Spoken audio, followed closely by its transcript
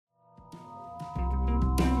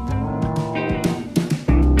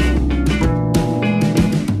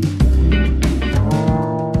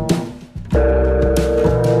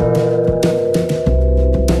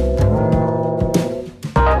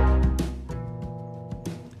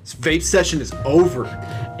vape session is over.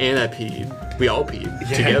 And I peed. We all peed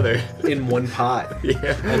together. In one pot.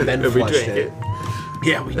 Yeah. And then we flushed drank it.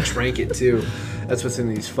 Yeah, we drank it too. That's what's in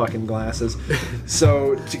these fucking glasses.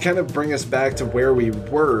 So, to kind of bring us back to where we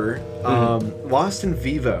were, Lost in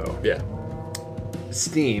Vivo. Yeah.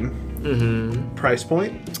 Steam. Price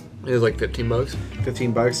point? It was like $15.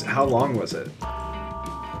 $15. How long was it?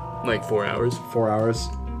 Like 4 hours. 4 hours?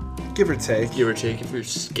 Give or take. Give or take if you're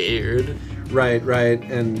scared. Right.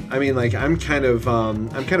 And I mean, like, I'm kind of on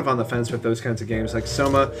the fence with those kinds of games. Like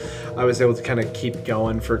Soma, I was able to kind of keep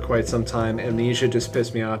going for quite some time. Amnesia just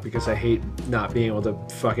pissed me off because I hate not being able to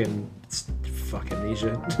fucking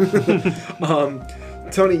Amnesia.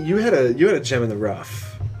 Tony, you had a gem in the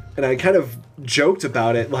rough, and I kind of joked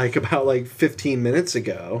about it about 15 minutes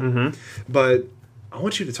ago. But I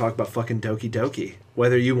want you to talk about fucking Doki Doki,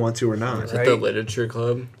 whether you want to or not. Is it the literature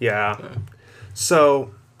club? Yeah.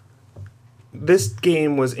 So, this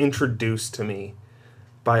game was introduced to me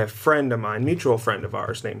by a friend of mine, mutual friend of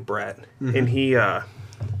ours named Brett. And he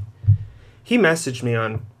messaged me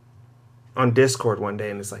on Discord one day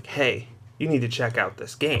and was like, hey, you need to check out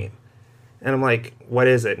this game. And I'm like, what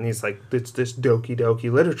is it? And he's like, it's this Doki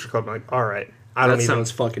Doki Literature Club. I'm like, all right. That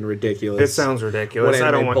sounds fucking ridiculous. It sounds ridiculous.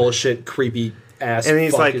 What anime bullshit, creepy ass. And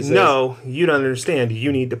he's fuck like, is no, you don't understand.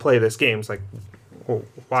 You need to play this game. It's like, well,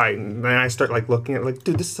 why? And then I start looking at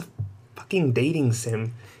dude, this is a fucking dating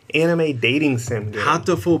sim, anime dating sim game.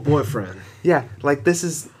 Hatoful boyfriend. Yeah, this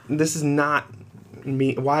is not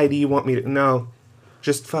me. Why do you want me to? No,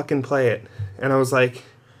 just fucking play it. And I was like,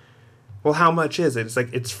 well, how much is it? It's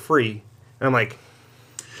like, it's free. And I'm like,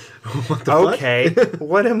 what the okay,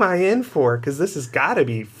 what am I in for? Because this has got to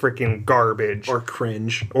be freaking garbage or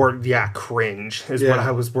cringe. Or cringe is what I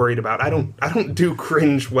was worried about. I don't do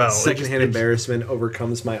cringe well. Secondhand embarrassment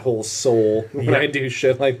overcomes my whole soul when I do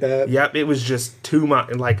shit like that. Yep, it was just too much.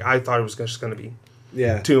 I thought it was just going to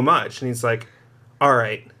be too much. And he's like, all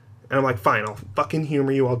right. And I'm like, fine, I'll fucking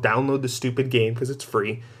humor you. I'll download the stupid game because it's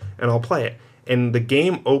free, and I'll play it. And the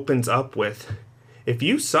game opens up with, if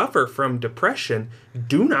you suffer from depression,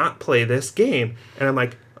 do not play this game. And I'm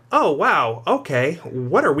like, oh, wow, okay,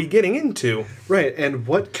 what are we getting into? Right, and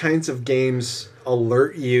what kinds of games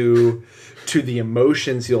alert you to the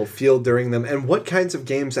emotions you'll feel during them, and what kinds of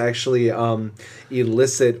games actually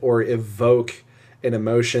elicit or evoke an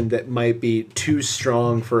emotion that might be too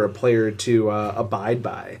strong for a player to abide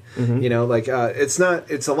by. You know, it's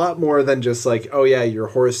a lot more than just oh yeah, your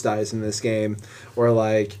horse dies in this game, or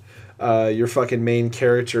your fucking main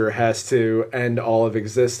character has to end all of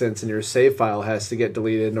existence and your save file has to get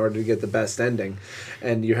deleted in order to get the best ending,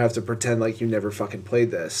 and you have to pretend like you never fucking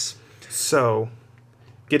played this. So,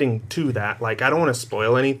 getting to that, I don't want to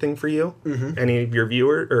spoil anything for you, any of your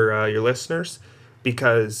viewers or your listeners,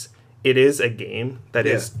 because it is a game that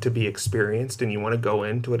is to be experienced, and you want to go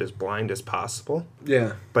into it as blind as possible.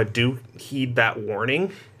 Yeah. But do heed that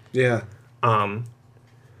warning. Yeah.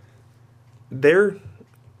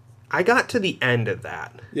 I got to the end of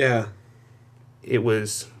that. Yeah. It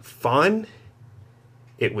was fun.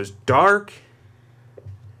 It was dark.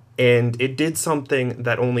 And it did something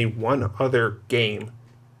that only one other game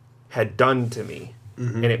had done to me.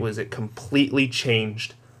 And it completely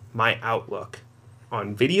changed my outlook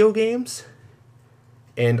on video games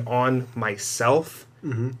and on myself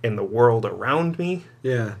and the world around me.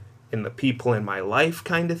 Yeah. And the people in my life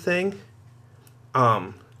kind of thing.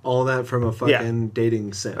 All that from a fucking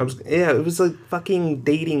dating sim. It was a fucking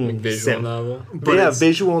dating visual sim. novel. But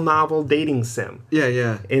visual novel dating sim. Yeah,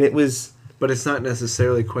 yeah. And it was... But it's not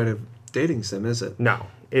necessarily quite a dating sim, is it? No.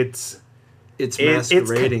 It's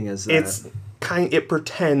masquerading as that. It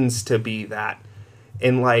pretends to be that.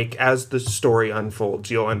 And as the story unfolds,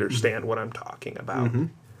 you'll understand what I'm talking about.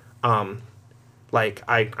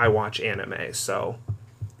 I watch anime, so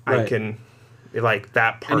I can...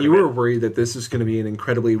 that part. And you were worried that this is going to be an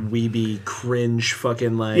incredibly weeby, cringe,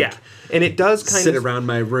 fucking and it does kind sit around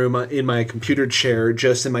my room in my computer chair,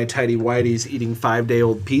 just in my tidy whities, eating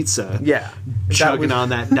 5-day-old pizza. Yeah, chugging on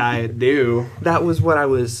that Diet Dew. That was what I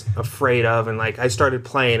was afraid of, and I started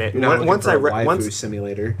playing it. Once I waifu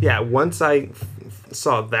simulator. Yeah, once I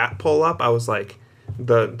saw that pull up, I was like,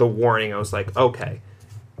 the warning. I was like, okay,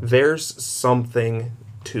 there's something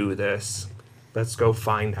to this. Let's go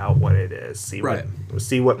find out what it is. See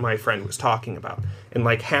what my friend was talking about. And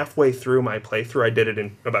halfway through my playthrough, I did it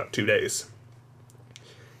in about 2 days.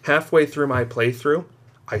 Halfway through my playthrough,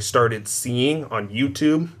 I started seeing on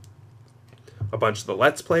YouTube a bunch of the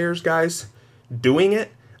Let's Players guys doing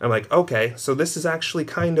it. I'm like, okay, so this is actually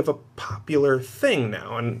kind of a popular thing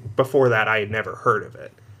now. And before that, I had never heard of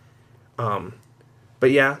it.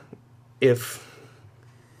 But yeah, if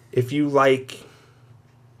if you like,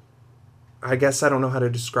 I guess I don't know how to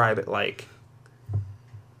describe it, like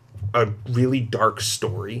a really dark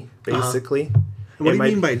story, basically. What do you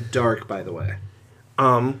mean by dark, by the way?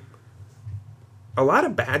 A lot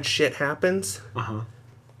of bad shit happens.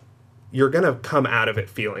 You're gonna come out of it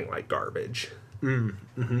feeling like garbage.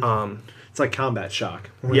 It's like Combat Shock.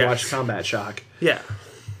 When we Yes. watch Combat Shock. Yeah.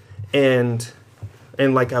 And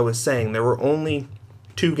like I was saying, there were only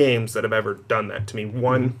 2 games that have ever done that to me.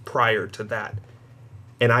 One prior to that.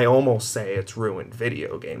 And I almost say it's ruined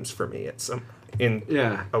video games for me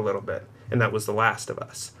Yeah. a little bit. And that was The Last of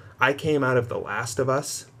Us. I came out of The Last of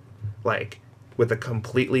Us like with a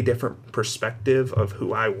completely different perspective of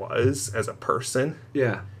who I was as a person.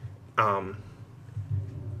 Yeah.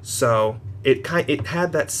 So it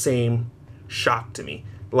had that same shock to me.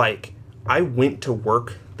 Like, I went to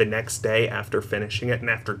work the next day after finishing it and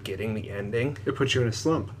after getting the ending. It puts you in a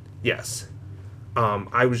slump. Yes.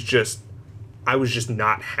 I was just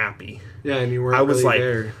not happy. Yeah, and you weren't I was really like,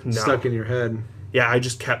 there, no. stuck in your head. Yeah, I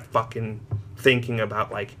just kept fucking thinking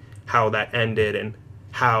about like how that ended and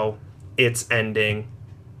how its ending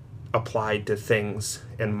applied to things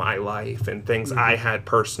in my life and things I had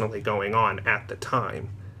personally going on at the time.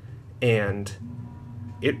 And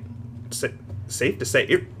safe to say,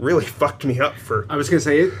 it really fucked me up for... I was going to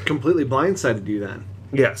say, it completely blindsided you then.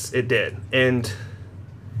 Yes, it did. And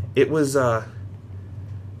it was,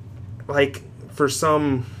 like, for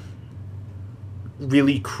some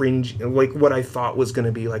really cringy... Like, what I thought was going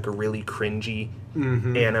to be, like, a really cringy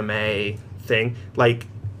anime thing. Like,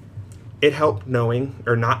 it helped knowing,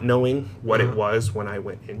 or not knowing, what it was when I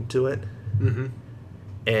went into it.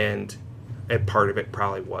 And part of it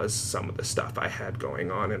probably was some of the stuff I had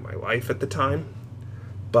going on in my life at the time.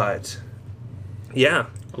 But, yeah.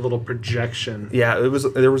 A little projection. Yeah, it was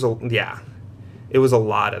a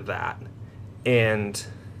lot of that. And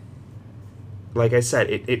like I said,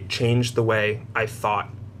 it changed the way I thought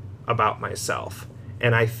about myself.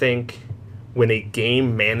 And I think when a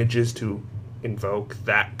game manages to invoke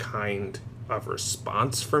that kind of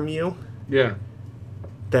response from you, Yeah.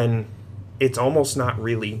 then it's almost not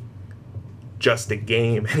really just a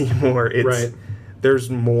game anymore. It's Right. There's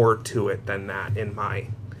more to it than that in my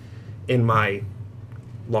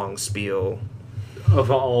long spiel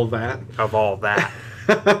Of all that. of all that.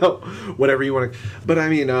 Whatever you want to... But I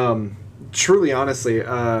mean, truly, honestly,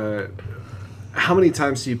 how many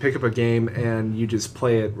times do you pick up a game and you just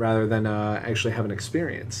play it rather than actually have an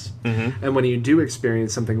experience? And when you do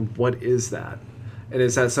experience something, what is that? And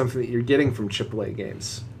is that something that you're getting from AAA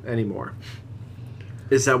games anymore?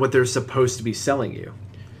 Is that what they're supposed to be selling you?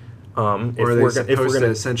 Or are they supposed to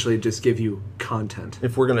essentially just give you content?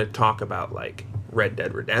 If we're gonna talk about like Red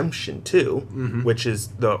Dead Redemption 2, which is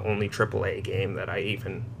the only AAA game that I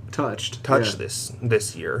even touched Yeah.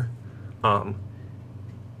 this year, a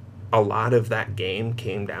lot of that game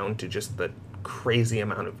came down to just the crazy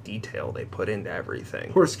amount of detail they put into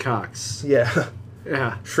everything. Horse cocks. Yeah,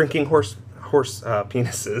 Yeah. shrinking horse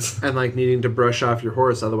penises. And like needing to brush off your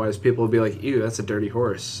horse, otherwise people will be like, ew, that's a dirty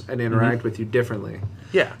horse, and interact with you differently.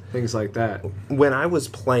 Yeah. Things like that. When I was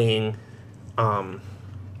playing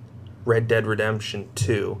Red Dead Redemption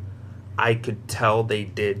 2, I could tell they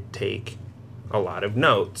did take a lot of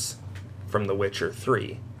notes from The Witcher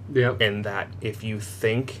 3. Yep. And that if you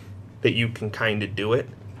think that you can kind of do it,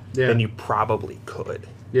 Yeah. then you probably could.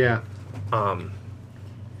 Yeah.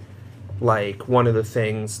 Like, one of the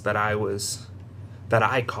things that I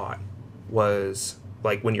caught was,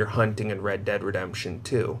 like, when you're hunting in Red Dead Redemption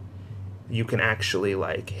 2, you can actually,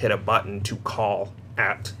 like, hit a button to call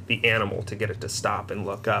at the animal to get it to stop and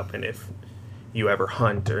look up. And if you ever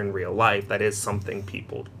hunt or in real life, that is something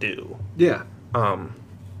people do. Yeah.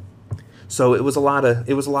 So it was a lot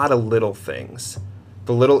of little things.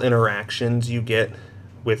 The little interactions you get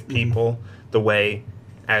with people, the way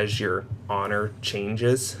as your honor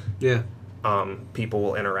changes, Yeah. people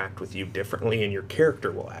will interact with you differently and your character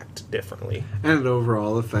will act differently. And it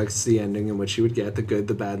overall affects the ending in which you would get, the good,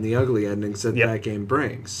 the bad, and the ugly endings that Yep. that game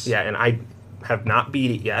brings. Yeah, and I have not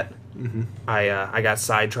beat it yet. I got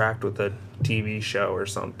sidetracked with a TV show or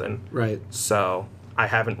something, Right. so I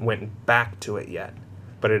haven't went back to it yet.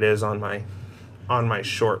 But it is on my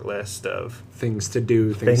short list of Things to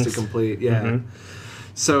do, things to Things. complete. Yeah.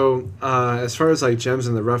 So, as far as like gems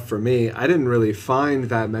in the rough for me, I didn't really find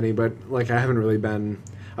that many, but like I've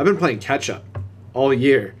been playing catch up all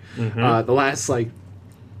year. The last like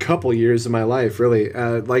couple years of my life, really.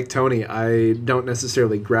 Like Tony, I don't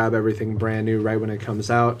necessarily grab everything brand new right when it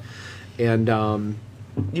comes out, and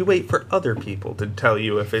you wait for other people to tell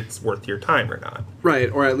you if it's worth your time or not.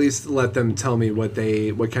 Right, or at least let them tell me what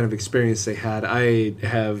kind of experience they had. I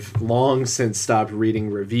have long since stopped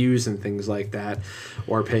reading reviews and things like that,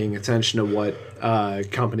 or paying attention to what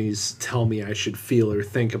companies tell me I should feel or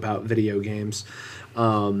think about video games.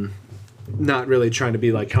 Not really trying to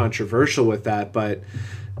be like controversial with that, but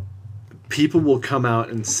people will come out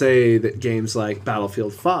and say that games like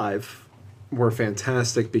Battlefield 5 were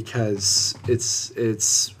fantastic because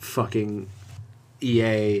it's fucking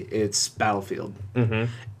EA, it's Battlefield.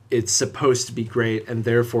 Mm-hmm. It's supposed to be great, and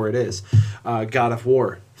therefore it is. God of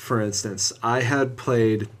War, for instance. I had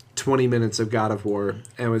played 20 minutes of God of War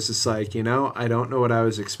and was just like, I don't know what I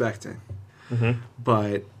was expecting. Mm-hmm.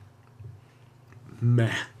 But,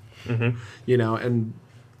 meh. Mm-hmm. And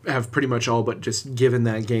have pretty much all but just given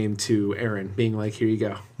that game to Aaron, being like, here you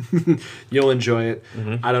go. You'll enjoy it.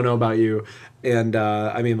 Mm-hmm. I don't know about you. And,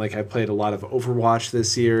 I played a lot of Overwatch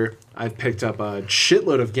this year. I've picked up a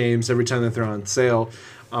shitload of games every time that they're on sale.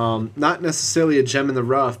 Not necessarily a gem in the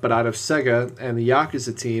rough, but out of Sega and the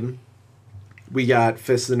Yakuza team, we got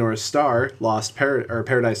Fist of the North Star,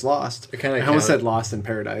 Paradise Lost. I almost said Lost in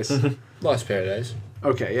Paradise. Lost Paradise.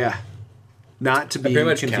 Okay, yeah. Not to be pretty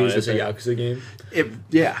much confused count as a Yakuza game.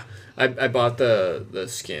 Yeah. I bought the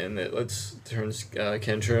skin that turns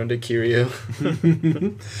Kenshiro into Kiryu.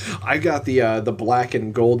 I got the black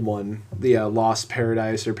and gold one, the Lost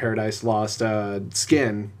Paradise or Paradise Lost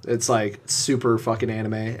skin. It's like super fucking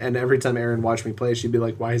anime. And every time Erin watched me play, she'd be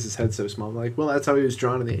like, "Why is his head so small?" I'm like, "Well, that's how he was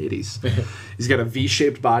drawn in the 80s. He's got a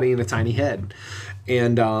V-shaped body and a tiny head."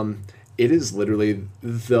 And it is literally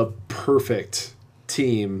the perfect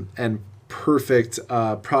team and perfect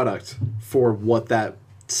product for what that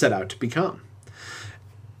set out to become.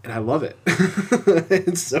 And I love it.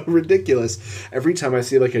 It's so ridiculous. Every time I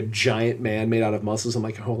see like a giant man made out of muscles, I'm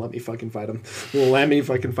like, oh, let me fucking fight him.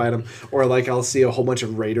 Or like I'll see a whole bunch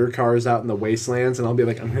of raider cars out in the wastelands and I'll be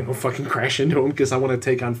like, I'm gonna go fucking crash into them because I want to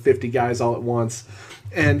take on 50 guys all at once.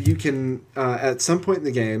 And you can, at some point in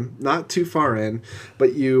the game, not too far in,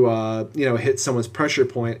 but you hit someone's pressure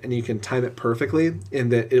point and you can time it perfectly in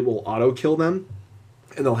that it will auto kill them.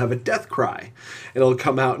 And they'll have a death cry. And it'll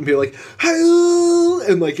come out and be like, hi,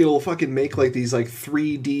 and like it'll fucking make like these like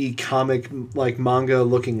 3D comic like manga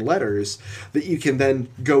looking letters that you can then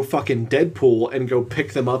go fucking Deadpool and go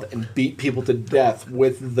pick them up and beat people to death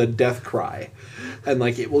with the death cry. And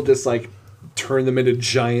like it will just like turn them into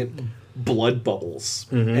giant blood bubbles.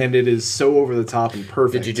 Mm-hmm. And it is so over the top and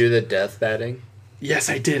perfect. Did you do the death batting? Yes,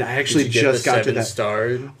 I did. I actually just got to that.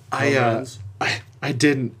 Starred I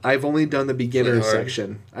didn't. I've only done the beginner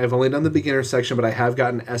section. But I have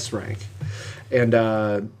gotten S rank. And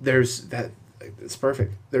there's that. It's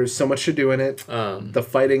perfect. There's so much to do in it. The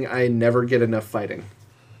fighting, I never get enough fighting.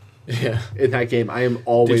 Yeah. In that game, I am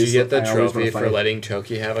always. Did you get the trophy for letting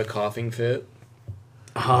Choki have a coughing fit?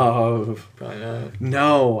 Oh. Probably not.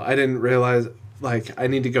 No, I didn't realize. Like, I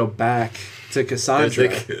need to go back to Cassandra.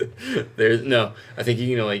 No, I think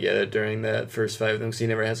you can only get it during that first fight with him because he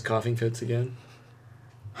never has coughing fits again.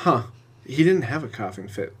 Huh. He didn't have a coughing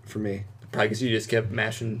fit for me. Probably because you just kept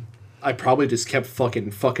mashing. I probably just kept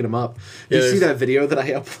fucking him up. Did you see that video that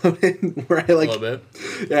I uploaded where I like... A little bit.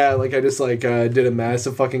 Yeah, like I just like did a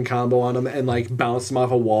massive fucking combo on him and like bounced him off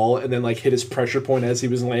a wall and then like hit his pressure point as he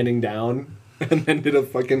was landing down and then did a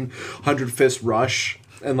fucking 100 fist rush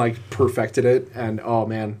and like perfected it. And oh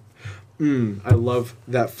man. I love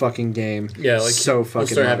that fucking game. Yeah, like so fucking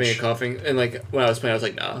start much. having a coughing, and like when I was playing, I was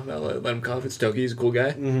like, nah, let him cough. It's Toki, he's a cool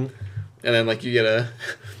guy. Mm-hmm. And then like you get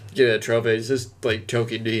a trophy. It's just like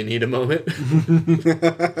Toki. Do you need a moment?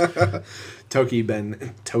 Toki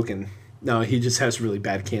been token. No, he just has really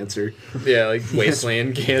bad cancer. Yeah, like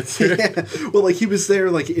wasteland cancer. Yeah. Well, like he was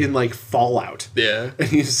there like in like Fallout. Yeah. And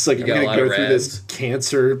he's just like, I'm gonna go through this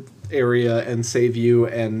cancer area and save you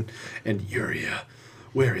and Yuria.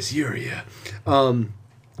 Where is Yuria?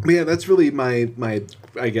 But yeah, that's really my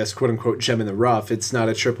I guess quote unquote gem in the rough. It's not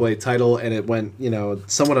a AAA title, and it went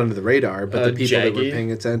somewhat under the radar. But the people that were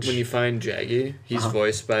paying attention. When you find Jaggy, he's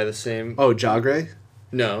voiced by the same. Oh, Jagre?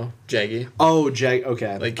 No, Jaggy. Oh,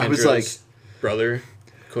 Okay. Like Kendra's I was like brother,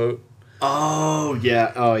 quote. Oh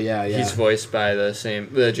yeah. He's voiced by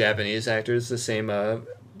the Japanese actors, the same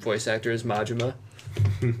voice actor as Majima.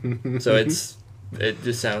 So it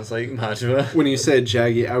just sounds like Majima. When you said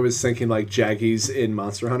Jaggy, I was thinking like Jaggies in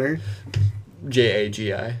Monster Hunter.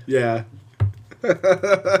 Jagi. Yeah.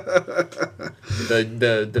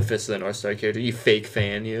 the Fist of the North Star character. You fake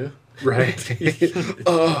fan, you. Right.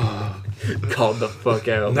 Oh. Called the fuck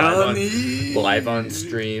out live on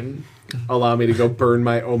stream. allow me to go burn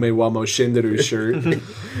my Ome Wamo Shinderu shirt,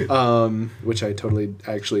 which I totally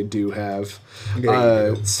actually do have. Yeah,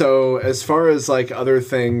 you do. So as far as like other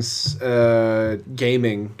things,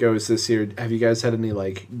 gaming goes this year, have you guys had any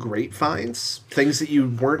like great finds? Things that you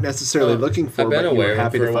weren't necessarily looking for, I've been but you were aware of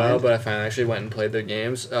happy it for to a while, find? but I finally actually went and played their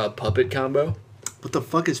games. Puppet Combo. What the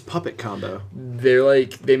fuck is Puppet Combo? They're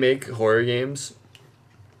like, they make horror games.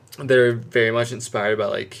 They're very much inspired by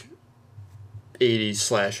like 80s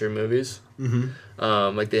slasher movies.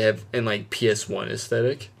 Mm-hmm. Like they have in like PS1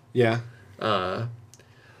 aesthetic. Yeah. They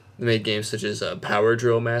made games such as Power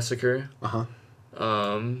Drill Massacre, Uh-huh.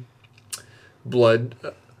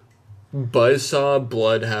 Buzzsaw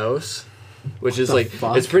Bloodhouse, which is the like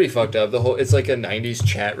fuck? it's pretty fucked up. It's like a 90s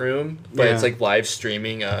chat room, but it's Yeah. like live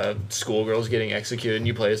streaming schoolgirls getting executed, and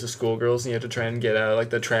you play as the schoolgirls, and you have to try and get out of like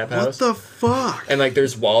the trap What house. the fuck? And like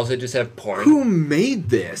there's walls that just have porn. Who made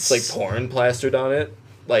this? It's like porn plastered on it,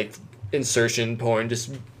 like insertion porn,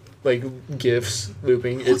 just like gifs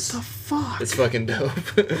looping. What It's the fuck? it's fucking dope.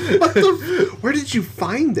 What the where did you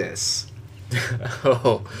find this?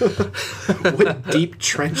 Oh What deep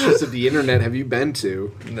trenches of the internet have you been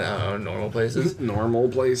to? no, normal places. Normal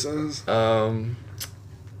places.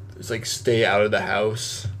 It's like Stay Out of the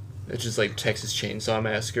House. It's just like Texas Chainsaw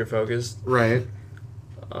Massacre focused. Right.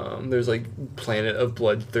 There's like Planet of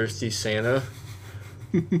Bloodthirsty Santa.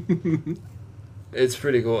 It's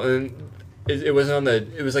pretty cool, and it wasn't on the.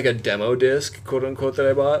 It was like a demo disc, quote unquote, that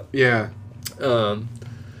I bought. Yeah.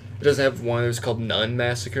 It doesn't have one. It was called Nun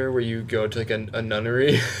Massacre, where you go to like a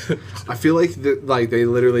nunnery. I feel like they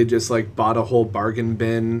literally just like bought a whole bargain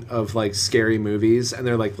bin of like scary movies, and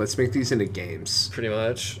they're like, let's make these into games. Pretty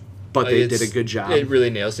much. But they It's- did a good job. It really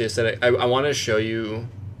nails the aesthetic. I want to show you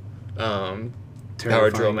Power Drill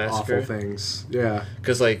Terrifying, Massacre, awful things. Yeah.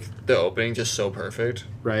 because like the opening just so perfect.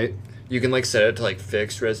 Right. You can like set it to like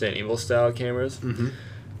fixed Resident Evil style cameras. Mm-hmm.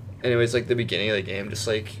 Anyways, like the beginning of the game, just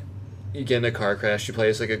like you get in a car crash, you play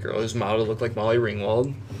as like a girl who's modeled to look like Molly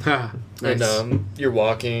Ringwald, Ha. Nice. and you're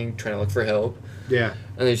walking, trying to look for help, yeah.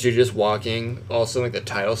 and then you're just walking. Also, like the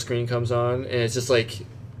title screen comes on, and it's just like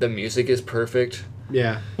the music is perfect,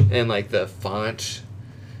 Yeah. and like the font,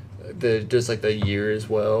 just like the year as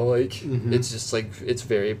well. Like Mhm. it's just like it's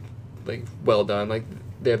very like well done. Like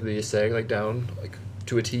they have the aesthetic like down like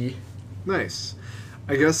to a T. Nice.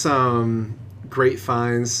 I guess great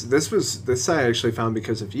finds. This I actually found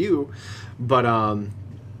because of you, but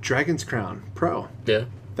Dragon's Crown Pro. Yeah.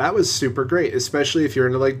 That was super great, especially if you're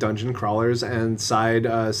into like dungeon crawlers and side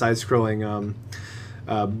scrolling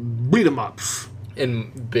beat 'em ups.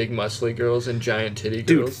 And big muscly girls and giant titty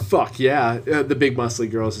Dude, girls. fuck yeah, the big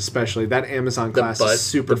muscly girls especially. That Amazon class butt- is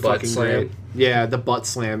super the butt fucking slam. great. Yeah, the butt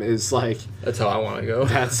slam is like That's how I want to go.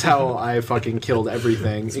 that's how I fucking killed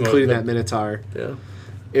everything, It's including mo- that Minotaur. Yeah.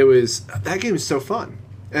 It was that game is so fun,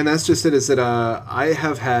 and that's just it. Is that I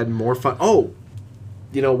have had more fun. Oh,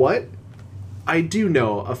 you know what? I do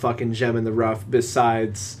know a fucking gem in the rough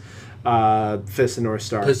besides Fist of North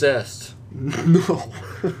Star. Possessed. No,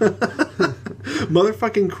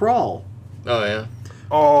 motherfucking Crawl. Oh yeah.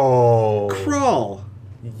 Oh, Crawl.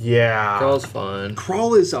 yeah. Crawl's fun.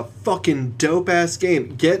 Crawl is a fucking dope ass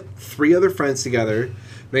game. Get 3 other friends together.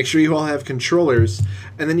 Make sure you all have controllers,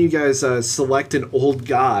 and then you guys select an old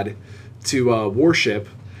god to worship,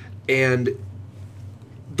 and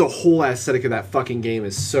the whole aesthetic of that fucking game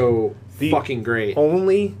is so The fucking great.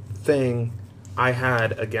 Only thing I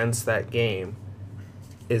had against that game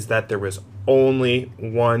is that there was only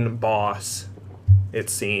one boss, it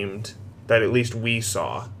seemed, that at least we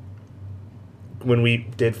saw when we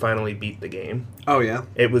did finally beat the game. Oh yeah.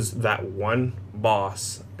 It was that one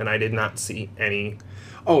boss, and I did not see any.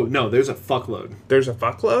 Oh no, there's a fuckload. There's a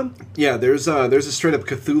fuckload? Yeah, there's a straight up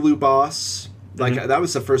Cthulhu boss. Like Mhm. that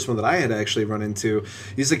was the first one that I had actually run into.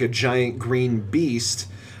 He's like a giant green beast.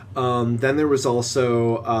 Then there was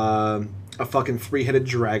also a fucking 3-headed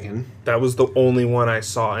dragon. That was the only one I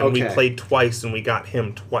saw, and we Okay. played twice, and we got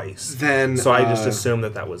him twice. Then So I just assumed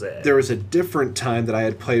that was it. there was a different time that I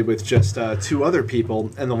had played with just 2 other people,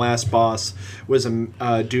 and the last boss was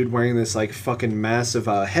a dude wearing this like fucking massive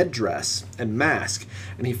headdress and mask,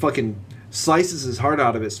 and he fucking slices his heart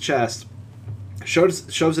out of his chest,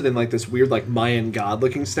 shows it in like this weird like Mayan god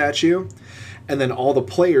looking statue, and then all the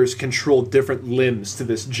players control different limbs to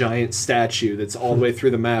this giant statue that's all the way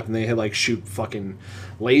through the map, and they had like shoot fucking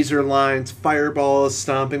laser lines, fireballs,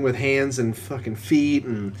 stomping with hands and fucking feet,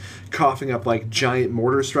 and coughing up like giant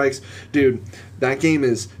mortar strikes. Dude, that game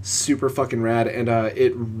is super fucking rad, and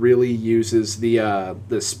it really uses the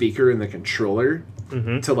speaker and the controller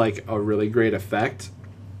to like a really great effect.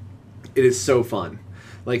 It is so fun.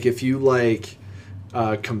 Like if you like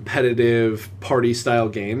competitive party style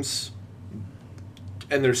games.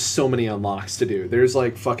 And there's so many unlocks to do. There's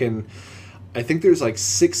like fucking, I think there's like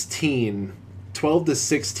 12 to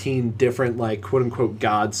 16 different like quote unquote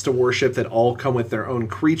gods to worship that all come with their own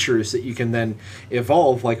creatures that you can then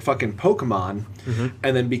evolve like fucking Pokemon,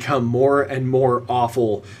 and then become more and more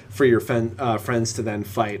awful for your friends to then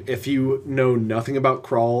fight. If you know nothing about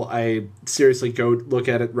Crawl, I seriously go look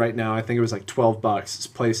at it right now. I think it was like $12. It's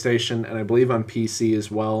PlayStation and I believe on PC as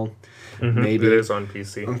well. Maybe it is on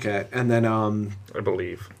PC. Okay, and then I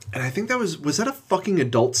believe. And I think that was that a fucking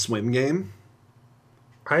Adult Swim game?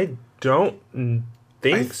 I don't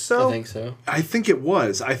think so. I think so. I think it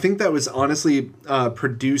was. I think that was honestly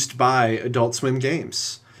produced by Adult Swim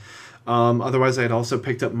Games. Otherwise, I had also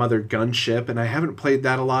picked up Mother Gunship, and I haven't played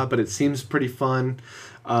that a lot, but it seems pretty fun.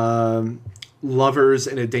 Lovers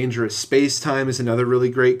in a Dangerous Space Time is another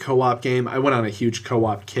really great co-op game. I went on a huge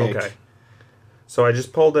co-op kick. Okay. So I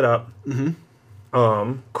just pulled it up.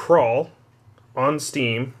 Crawl on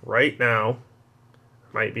Steam right now.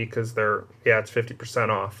 Might be because it's 50%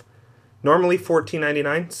 off. Normally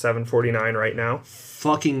 $14.99, $7.49 right now.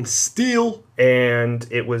 Fucking steal. And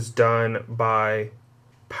it was done by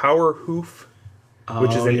Power Hoof,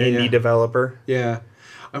 which is an indie developer. Yeah.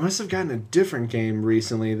 I must have gotten a different game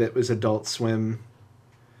recently that was Adult Swim.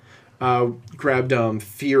 Grabbed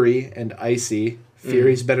Fury and Icy.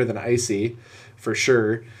 Fury's better than Icy, for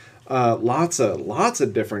sure. Lots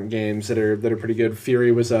of different games that are pretty good.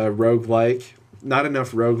 Fury was a roguelike. Not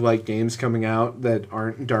enough roguelike games coming out that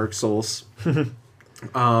aren't Dark Souls. So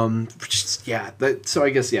I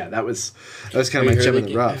guess that was kind of my gem in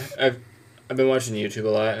the rough. I've been watching YouTube a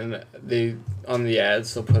lot, and they on the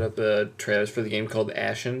ads they'll put up trailers for the game called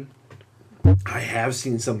Ashen. I have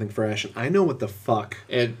seen something for Ashen. I know what the fuck.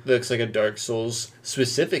 It looks like a Dark Souls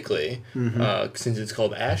specifically, since it's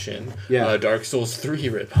called Ashen. Yeah. Dark Souls 3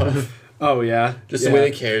 ripoff. Oh yeah. Just the way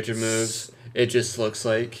the character moves, it just looks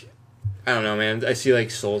like. I don't know, man. I see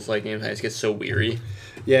like Souls-like games, and I just get so weary.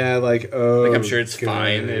 Yeah, like I'm sure it's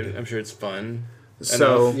fine. I'm sure it's fun.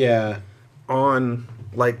 So enough. On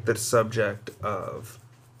like the subject of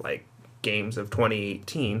like games of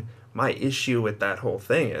 2018, my issue with that whole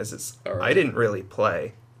thing is I didn't really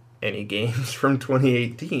play any games from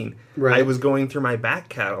 2018. Right. I was going through my back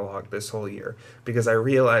catalog this whole year because I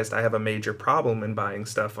realized I have a major problem in buying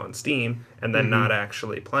stuff on Steam and then not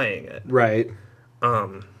actually playing it. Right.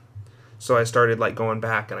 So I started like going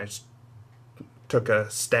back and I took a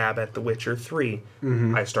stab at The Witcher 3.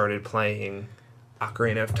 I started playing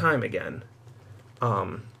Ocarina of Time again.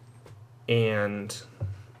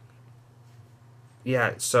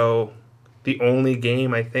 So the only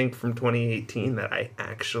game I think from 2018 that I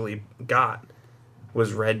actually got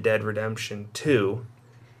was Red Dead Redemption 2.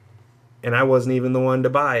 And I wasn't even the one to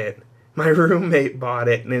buy it. My roommate bought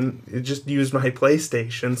it and it just used my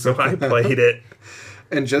PlayStation, so I played it.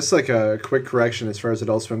 And just like a quick correction as far as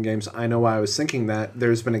Adult Swim games, I know why I was thinking that.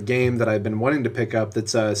 There's been a game that I've been wanting to pick up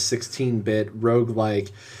that's a 16-bit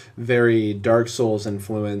roguelike, very Dark Souls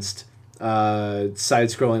influenced,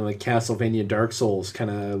 side-scrolling like Castlevania Dark Souls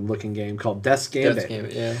kind of looking game called Death's Gambit. Death's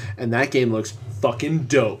Gambit, yeah. And that game looks fucking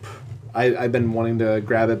dope. I've been wanting to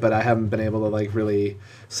grab it, but I haven't been able to like really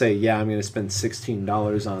say, yeah, I'm going to spend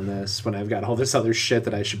 $16 on this when I've got all this other shit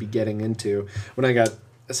that I should be getting into. When I got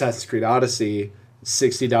Assassin's Creed Odyssey,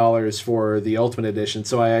 $60 for the Ultimate Edition,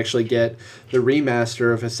 so I actually get the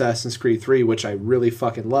remaster of Assassin's Creed 3, which I really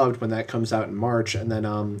fucking loved when that comes out in March, and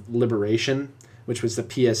then Liberation, which was the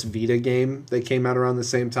PS Vita game that came out around the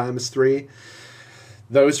same time as 3.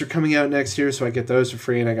 Those are coming out next year, so I get those for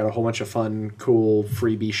free, and I got a whole bunch of fun, cool,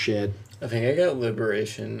 freebie shit. I think I got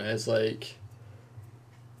Liberation as like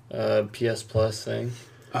a PS Plus thing.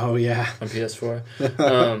 Oh, yeah. On PS4.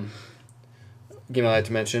 Game I like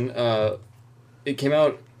to mention. It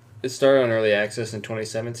started on early access in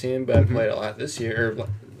 2017, but I played a lot this year,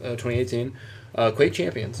 or 2018. Quake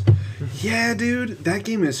Champions. Yeah, dude, that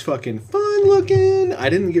game is fucking fun looking. I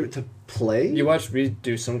didn't get to play. You watched me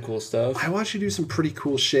do some cool stuff. I watched you do some pretty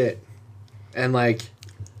cool shit. And, like,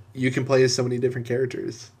 you can play as so many different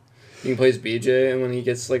characters. You can play as BJ, and when he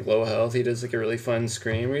gets, like, low health, he does, like, a really fun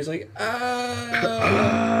scream where he's like,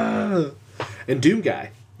 ah! And Doom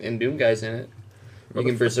Guy. And Doom Guy's in it. You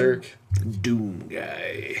can berserk. Doom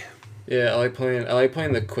Guy. Yeah, I like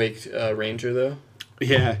playing the Quake Ranger, though.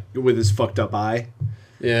 Yeah, with his fucked up eye.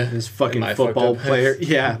 Yeah. His fucking football player.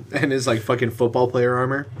 Yeah, and his, like, fucking football player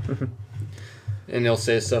armor. And he'll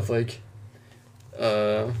say stuff like,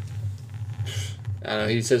 I don't know,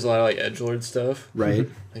 he says a lot of, like, edgelord stuff. Right.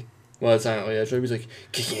 Like, well, it's not really edgelord. He's like,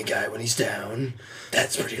 kicking a guy when he's down,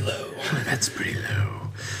 that's pretty low. That's pretty low.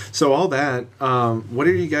 So all that, what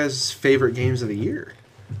are you guys' favorite games of the year?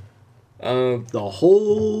 The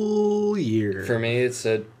whole year. For me, it's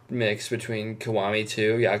a mix between Kiwami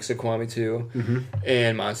 2, Yakuza Kiwami 2,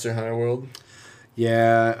 and Monster Hunter World.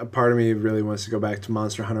 Yeah, a part of me really wants to go back to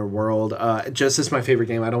Monster Hunter World. Just as my favorite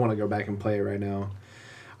game, I don't want to go back and play it right now.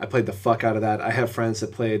 I played the fuck out of that. I have friends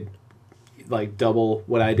that played like double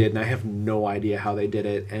what I did, and I have no idea how they did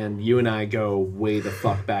it. And you and I go way the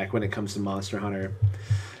fuck back when it comes to Monster Hunter.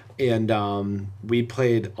 And we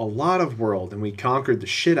played a lot of World, and we conquered the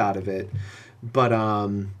shit out of it. But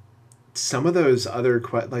some of those other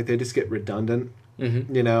like they just get redundant,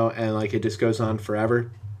 you know, and like it just goes on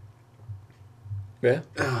forever. Yeah.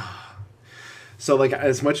 So, like,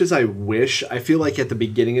 as much as I wish, I feel like at the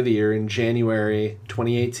beginning of the year, in January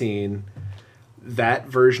 2018, that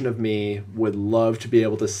version of me would love to be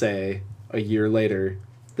able to say, a year later,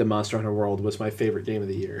 that Monster Hunter World was my favorite game of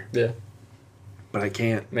the year. Yeah. But I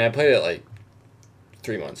can't. I mean, I played it, like,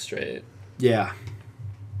 3 months straight. Yeah.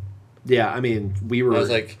 Yeah, I mean, we were I was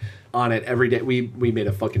like... on it every day. We made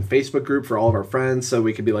a fucking Facebook group for all of our friends so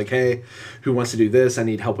we could be like, hey, who wants to do this? I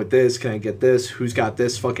need help with this. Can I get this? Who's got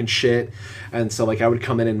this fucking shit? And so like I would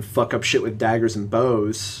come in and fuck up shit with daggers and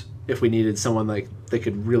bows if we needed someone like that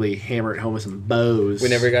could really hammer it home with some bows. We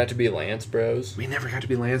never got to be Lance Bros. We never got to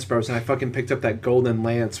be Lance Bros. And I fucking picked up that golden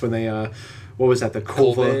lance when they what was that? The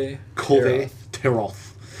Kolve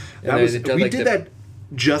Teroth. That was we did that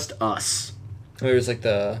just us. There was like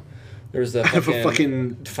the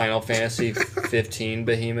fucking Final Fantasy 15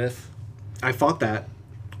 behemoth. I fought that.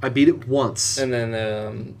 I beat it once. And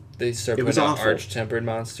then they started putting out arch-tempered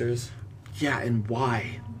monsters. Yeah, and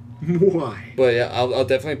why? Why? But yeah, I'll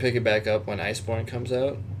definitely pick it back up when Iceborne comes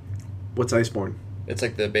out. What's Iceborne? It's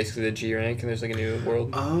like basically the G rank, and there's like a new world.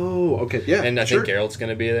 Oh, okay, yeah. And I think Geralt's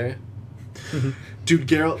gonna be there. Dude,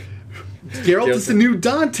 Geralt is the new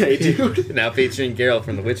Dante, dude. Now featuring Geralt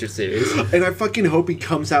from the Witcher series. And I fucking hope he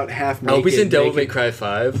comes out half naked. I hope he's in Devil May Cry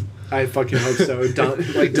 5. I fucking hope so.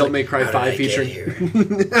 Like Devil May Cry 5 featuring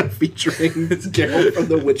Geralt from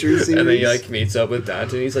the Witcher series. And then he like meets up with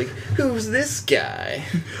Dante and he's like, who's this guy?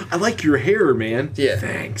 I like your hair, man. Yeah.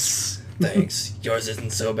 Thanks. Yours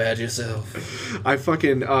isn't so bad yourself. I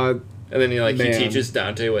fucking and then he teaches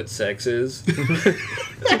Dante what sex is.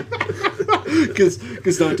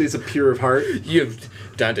 Because Dante's a pure of heart.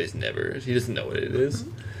 Dante's never. He doesn't know what it is.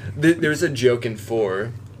 There's a joke in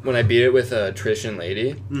 4 when I beat it with Trish and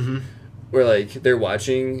Lady, where like they're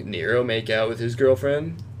watching Nero make out with his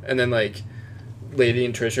girlfriend, and then like Lady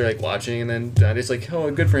and Trish are like watching, and then Dante's like,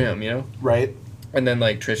 "Oh, good for him," you know? Right. And then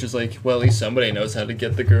like Trish is like, "Well, at least somebody knows how to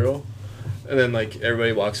get the girl," and then like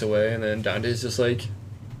everybody walks away, and then Dante's just like,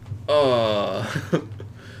 "Oh."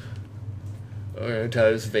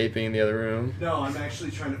 Tyler's vaping in the other room. No, I'm actually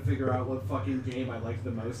trying to figure out what fucking game I liked the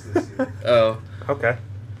most this year. Oh. Okay.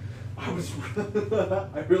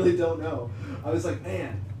 I really don't know. I was like,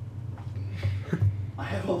 man, I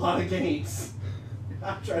have a lot of games.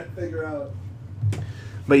 I'm trying to figure out.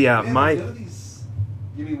 But yeah, man, my... None of these...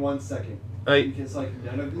 Give me 1 second. Because, like,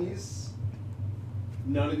 none of these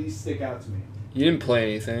stick out to me. You didn't play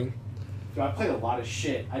anything. So I played a lot of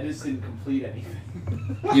shit. I just didn't complete anything.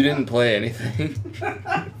 You didn't play anything.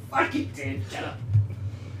 Fucking did. Shut up.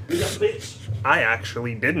 You bitch. I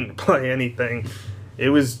actually didn't play anything.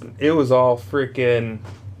 It was all freaking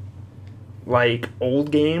like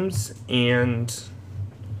old games and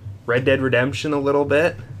Red Dead Redemption a little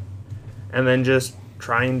bit, and then just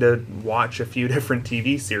trying to watch a few different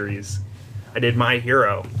TV series. I did My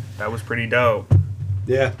Hero. That was pretty dope.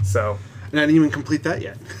 Yeah. So. And I didn't even complete that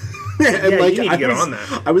yet. And like, you need to get on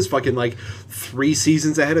that. I was fucking like 3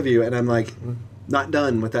 seasons ahead of you, and I'm like not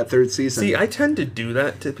done with that 3rd season. See, I tend to do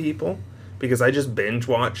that to people because I just binge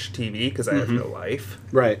watch TV because I have no life.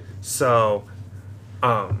 Right. So,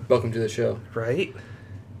 welcome to the show. Right?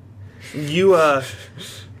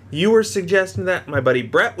 You were suggesting that. My buddy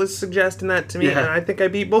Brett was suggesting that to me, and I think I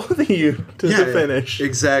beat both of you to the finish.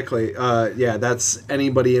 Exactly. That's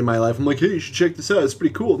anybody in my life. I'm like, hey, you should check this out. It's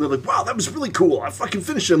pretty cool. And they're like, wow, that was really cool. I fucking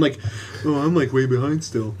finished it. I'm like, oh, I'm like way behind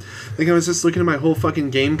still. Like I was just looking at my whole fucking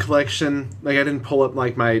game collection. Like I didn't pull up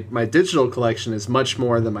like my digital collection is much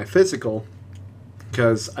more than my physical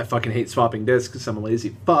because I fucking hate swapping discs because I'm a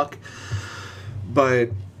lazy fuck. But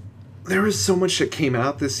there was so much that came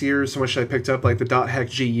out this year, so much I picked up, like the .hack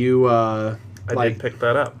GU. I did pick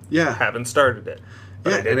that up. Yeah. Haven't started it.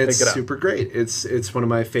 Yeah, and it's super great. It's one of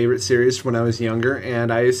my favorite series from when I was younger,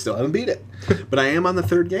 and I still haven't beat it. But I am on the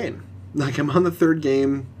 3rd game. Like, I'm on the 3rd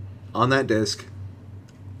game on that disc,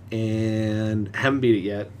 and haven't beat it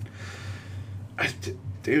yet.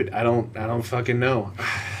 Dude, I don't fucking know.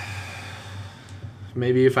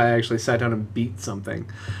 maybe if I actually sat down and beat something,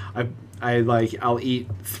 I'll eat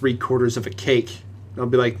 3/4 of a cake. I'll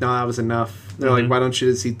be like, no, that was enough. They're like, why don't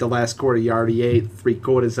you just eat the last quarter? You already ate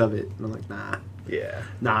 3/4 of it. And I'm like,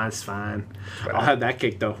 nah, it's fine. But I'll have that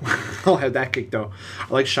cake though. I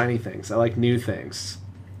like shiny things. I like new things.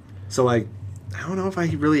 So like, I don't know if I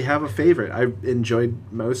really have a favorite. I enjoyed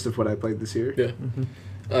most of what I played this year. Yeah.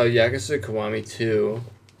 Yakuza Kiwami 2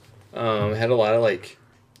 had a lot of like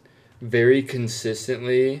very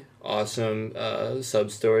consistently awesome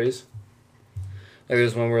sub-stories. Like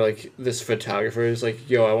there's one where like this photographer is like,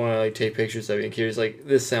 yo, I want to like take pictures of you. And Kiryu's like,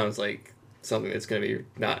 this sounds like something that's going to be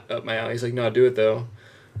not up my alley. He's like, no, do it though.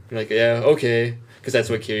 I'm like, yeah, okay. Because that's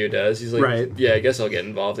what Kiryu does. He's like, right. Yeah, I guess I'll get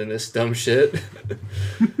involved in this dumb shit.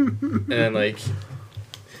 And then like,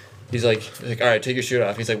 he's like, all right, take your shirt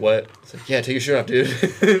off. He's like, what? It's like, yeah, take your shirt off,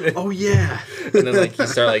 dude. Oh yeah. And then like, you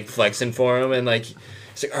start like flexing for him. And like,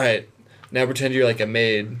 he's like, all right, now pretend you're like a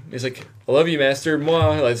maid. He's like, I love you, master.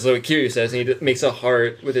 Mwah. Like, so what Kiryu says. And he makes a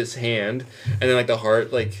heart with his hand. And then like the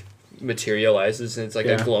heart like materializes. And it's like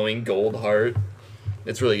a glowing gold heart.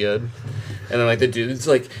 It's really good. And then like the dude's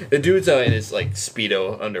out in his like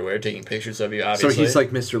Speedo underwear taking pictures of you, obviously. So he's like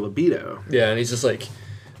Mr. Libido. Yeah, and he's just like,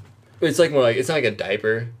 it's like more like, it's not like a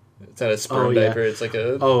didiaper. It's not a sperm diaper. It's like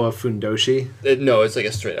a... Oh, a fundoshi? No, it's like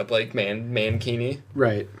a straight up like mankini.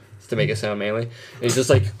 Right. To make it sound manly. And he's just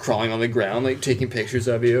like crawling on the ground, like taking pictures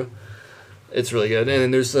of you. It's really good. And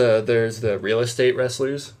then there's the real estate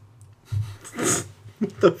wrestlers.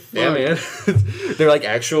 What the fuck? Yeah, man. They're like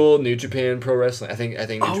actual New Japan Pro Wrestling. I think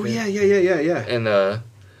New Oh, Japan. yeah. And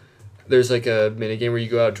there's like a minigame where you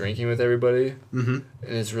go out drinking with everybody. Mm-hmm. And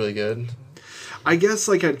it's really good. I guess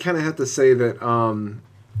like I'd kind of have to say that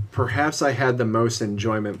perhaps I had the most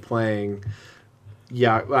enjoyment playing.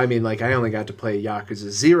 Yeah, I mean, like I only got to play Yakuza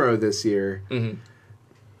 0 this year. Mm-hmm.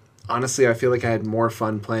 Honestly, I feel like I had more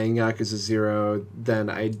fun playing Yakuza 0 than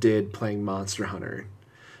I did playing Monster Hunter.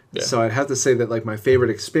 Yeah. So I'd have to say that like my favorite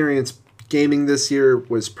experience gaming this year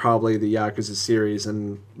was probably the Yakuza series,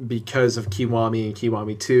 and because of Kiwami and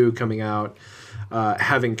Kiwami 2 coming out,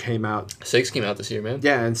 having came out. 6 came out this year, man.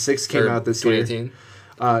 Yeah, and 6 came out this 2018. year.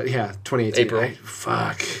 Yeah, 2018. April.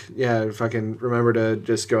 Fuck. Yeah, fucking remember to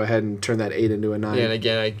just go ahead and turn that 8 into a 9. Yeah, and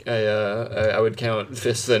again, I would count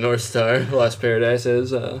Fist of the North Star, Lost Paradise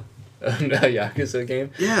as a Yakuza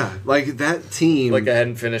game. Yeah, like that team. Like I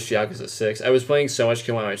hadn't finished Yakuza 6. I was playing so much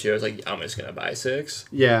Kiwami 2, I was like, I'm just going to buy 6.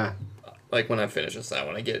 Yeah. Like when I finish this, I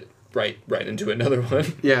want to get right into another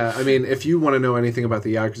one. Yeah, I mean, if you want to know anything about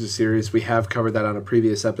the Yakuza series, we have covered that on a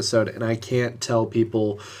previous episode, and I can't tell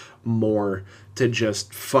people more to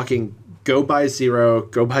just fucking go buy 0,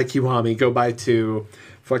 go buy Kiwami, go buy 2,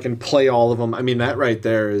 fucking play all of them. I mean, that right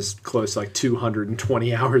there is close to like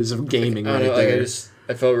 220 hours of gaming right there. Like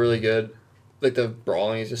I felt really good. Like the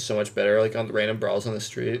brawling is just so much better. Like on the random brawls on the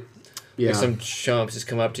street. Yeah. Like some chumps just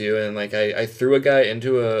come up to you and like I threw a guy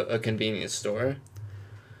into a convenience store.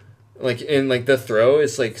 Like in like the throw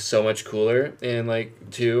is like so much cooler in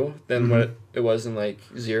like 2 than what it was in like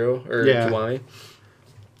 0 or Kiwami.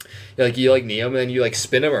 Like you like knee him and then you like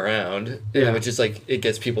spin him around, and which is like it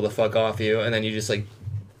gets people to fuck off you, and then you just like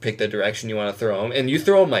pick the direction you want to throw him, and you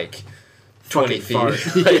throw him like 20 feet.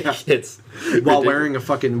 Like, yeah. It's while ridiculous. wearing a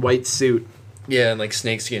fucking white suit. Yeah, and like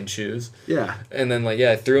snakeskin shoes. Yeah. And then like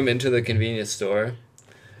I threw him into the convenience store,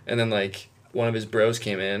 and then like one of his bros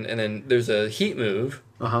came in, and then there's a heat move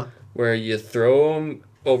where you throw him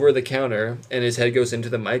over the counter, and his head goes into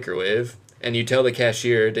the microwave. And you tell the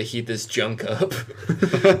cashier to heat this junk up.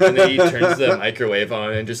 And then he turns the microwave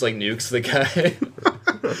on and just, like, nukes the guy.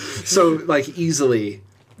 So, like, easily,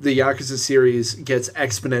 the Yakuza series gets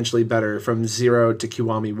exponentially better from 0 to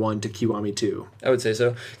Kiwami 1 to Kiwami 2. I would say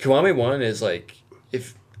so. Kiwami 1 is, like...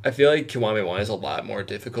 I feel like Kiwami 1 is a lot more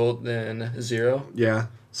difficult than 0. Yeah.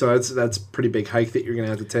 So that's a pretty big hike that you're going to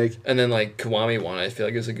have to take. And then, like, Kiwami 1, I feel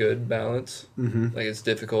like is a good balance. Mm-hmm. Like, it's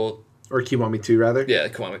difficult... Or Kiwami 2, rather? Yeah,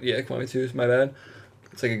 Kiwami 2 is my bad.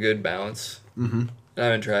 It's like a good balance. Mm-hmm. I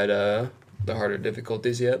haven't tried the harder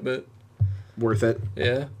difficulties yet, but... Worth it.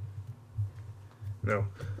 Yeah. No.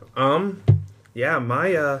 Yeah,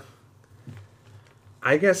 my,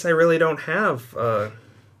 I guess I really don't have, a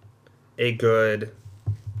good...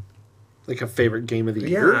 Like a favorite game of the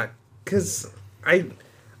year? Yeah, because I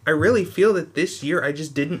really feel that this year I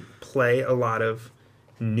just didn't play a lot of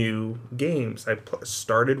new games. I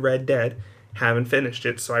started Red Dead, haven't finished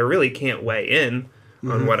it, so I really can't weigh in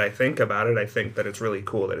on what I think about it. I think that it's really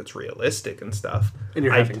cool that it's realistic and stuff. And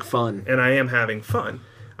you're having fun. And I am having fun.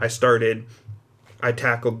 I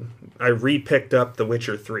re-picked up The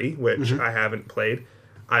Witcher 3, which I haven't played.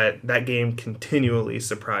 that game continually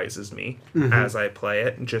surprises me Mm-hmm. as I play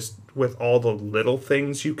it, just with all the little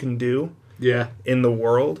things you can do Yeah. in the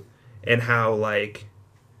world, and how like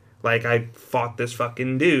I fought this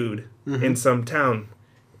fucking dude Mm-hmm. in some town,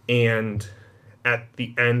 and at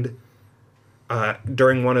the end,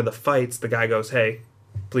 during one of the fights, the guy goes, "Hey,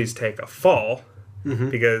 please take a fall Mm-hmm.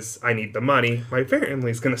 because I need the money. My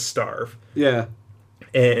family's gonna starve." Yeah.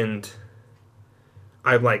 And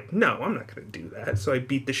I'm like, "No, I'm not gonna do that." So I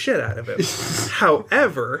beat the shit out of him.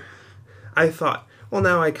 However, I thought, well,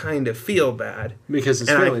 now I kind of feel bad. Because his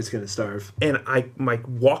And family's going to starve. And I like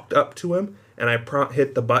walked up to him and I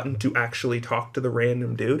hit the button to actually talk to the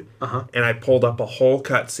random dude. Uh-huh. And I pulled up a whole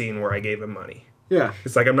cutscene where I gave him money. Yeah.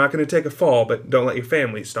 It's like, I'm not going to take a fall, but don't let your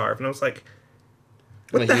family starve. And I was like,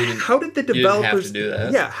 what Like, the? you didn't- How did the you didn't have developers to do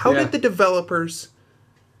that. Yeah, how Yeah. did the developers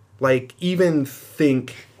like even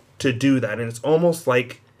think to do that? And it's almost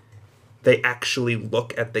like they actually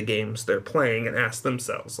look at the games they're playing and ask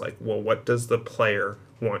themselves, like, well, what does the player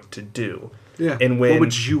want to do? Yeah. And when what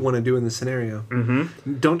would you want to do in the scenario?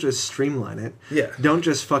 Mm-hmm. Don't just streamline it. Yeah. Don't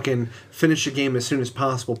just fucking finish a game as soon as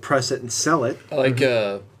possible, press it, and sell it. I like,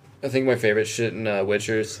 I think my favorite shit in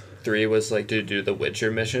Witcher 3 was, like, to do the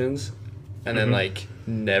Witcher missions, and then, like,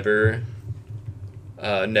 never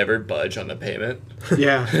budge on the payment.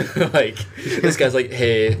 Yeah. Like, this guy's like,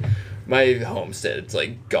 hey, my homestead's,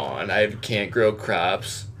 like, gone. I can't grow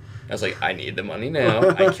crops. I was like, I need the money now.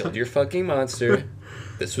 I killed your fucking monster.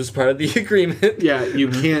 This was part of the agreement. Yeah, you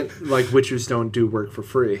can't, like, Witchers don't do work for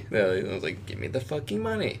free. Yeah, I was like, give me the fucking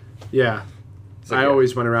money. Yeah. like, I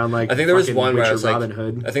always went around like I think there was fucking one where I Witcher was like, Robin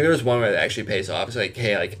Hood. I think there was one where it actually pays off. It's like,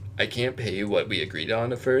 hey, like, I can't pay you what we agreed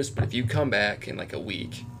on at first, but if you come back in like a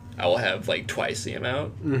week, I will have like twice the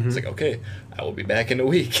amount. It's like, okay, I will be back in a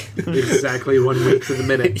week. Exactly 1 week to the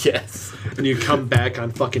minute. Yes. And you come back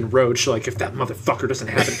on fucking Roach, like, if that motherfucker doesn't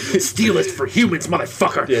have it, steal it for humans,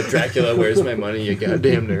 motherfucker! Yeah, Dracula, where's my money, you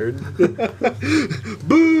goddamn nerd?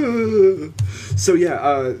 Boo! So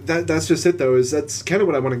yeah, that's just it though, is that's kind of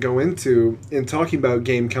what I want to go into in talking about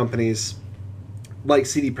game companies like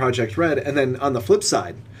CD Projekt Red, and then on the flip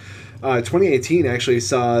side, 2018 actually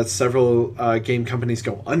saw several game companies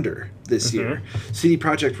go under this year. CD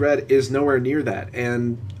Projekt Red is nowhere near that,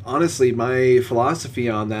 and honestly, my philosophy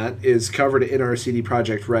on that is covered in our CD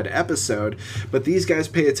Projekt Red episode, but these guys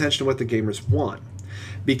pay attention to what the gamers want,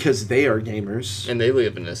 because they are gamers, And they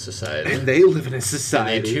live in a society. and they live in a And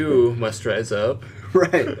society. they too must rise up.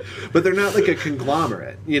 Right. But they're not like a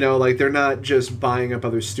conglomerate, you know, like they're not just buying up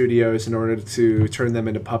other studios in order to turn them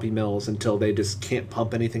into puppy mills until they just can't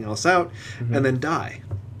pump anything else out and then die.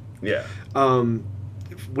 Yeah.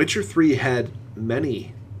 Witcher 3 had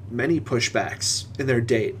many pushbacks in their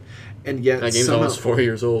date, and yet That game's somehow, almost 4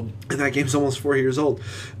 years old. and that game's almost 4 years old.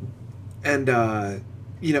 And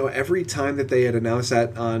you know, every time that they had announced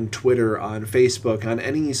that on Twitter, on Facebook, on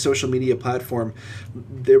any social media platform,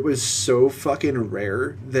 it was so fucking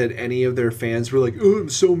rare that any of their fans were like, "Oh, I'm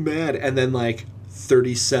so mad," and then like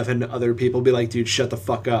 37 other people be like, "Dude, shut the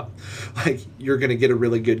fuck up! Like, you're gonna get a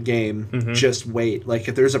really good game. Just wait. Like,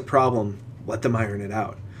 if there's a problem, let them iron it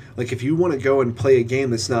out. Like, if you want to go and play a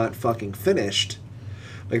game that's not fucking finished,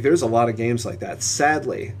 like, there's a lot of games like that.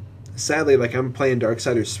 Sadly, like, I'm playing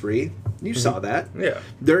Darksiders 3. You saw that. Yeah.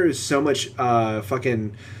 There is so much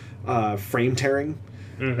fucking frame tearing,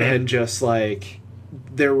 and just like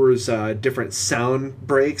there was different sound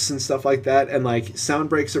breaks and stuff like that, and like sound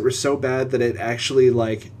breaks that were so bad that it actually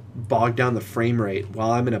like bogged down the frame rate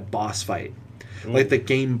while I'm in a boss fight. Like, the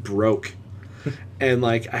game broke. And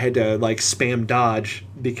like I had to like spam dodge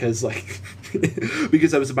because like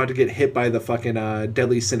because I was about to get hit by the fucking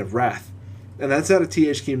Deadly Sin of Wrath. And that's out of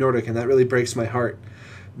THQ Nordic, and that really breaks my heart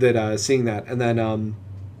that seeing that. And then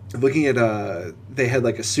looking at they had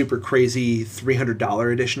like a super crazy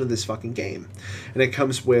 $300 edition of this fucking game, and it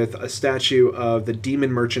comes with a statue of the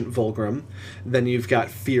demon merchant Volgrim, then you've got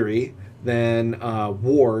Fury, then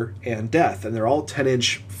War and Death, and they're all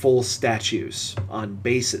 10-inch full statues on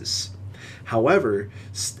bases. However,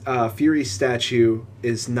 Fury's statue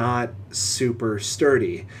is not super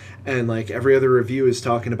sturdy, and like every other review is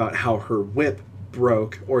talking about how her whip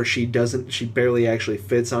broke, or she barely actually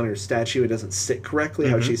fits on her statue. It doesn't sit correctly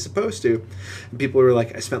how she's supposed to. And people were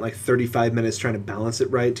like, I spent like 35 minutes trying to balance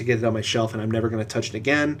it right to get it on my shelf, and I'm never going to touch it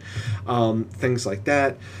again. Things like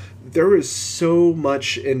that. There was so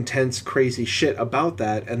much intense, crazy shit about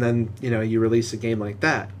that, and then, you know, you release a game like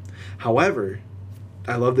that. However,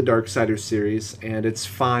 I love the Darksiders series, and it's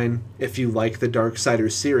fine if you like the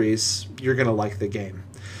Darksiders series, you're going to like the game.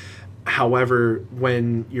 However,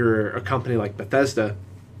 when you're a company like Bethesda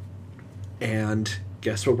and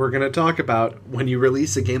guess what we're going to talk about when you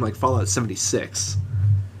release a game like Fallout 76.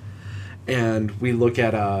 And we look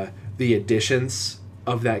at the additions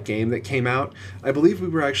of that game that came out. I believe we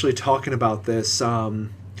were actually talking about this.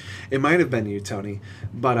 It might have been you, Tony,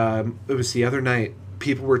 but it was the other night.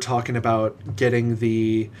 People were talking about getting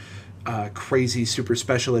the crazy super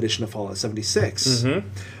special edition of Fallout 76. Mm-hmm.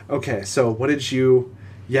 Okay, so what did you...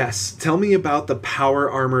 Yes, tell me about the Power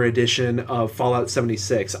Armor edition of Fallout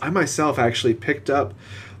 76. I myself actually picked up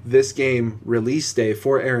this game release day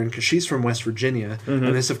for Erin because she's from West Virginia,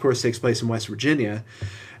 and this, of course, takes place in West Virginia,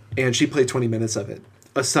 and she played 20 minutes of it.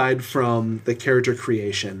 Aside from the character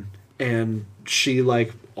creation, and she,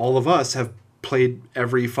 like all of us, have played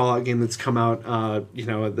every Fallout game that's come out,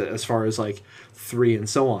 as far as, like, 3 and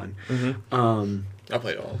so on. I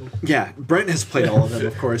played all of them. Yeah, Brent has played all of them,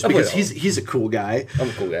 of course, because he's a cool guy. I'm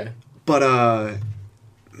a cool guy. But,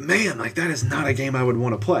 man, like, that is not a game I would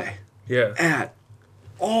want to play. Yeah. At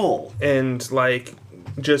all. And, like,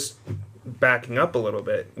 just backing up a little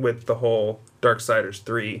bit with the whole Darksiders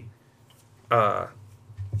 3,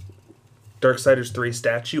 Darksiders 3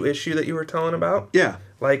 statue issue that you were telling about. Yeah.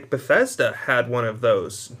 Like, Bethesda had one of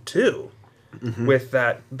those, too, with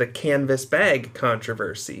the canvas bag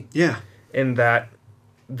controversy. Yeah. In that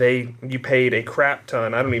you paid a crap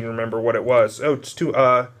ton. I don't even remember what it was. Oh, it's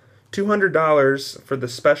 $200 for the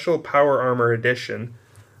special Power Armor edition.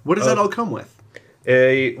 What does that all come with?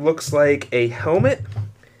 It looks like a helmet.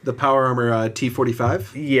 The Power Armor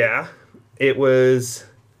T45? Yeah. It was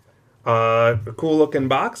a cool looking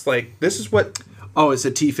box. Like, this is what... Oh, it's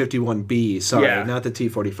a T51B. Sorry, Yeah. not the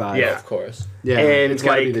T45. Yeah. Of course. Yeah, and it's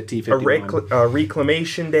got to like be the T51. a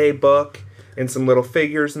Reclamation Day book and some little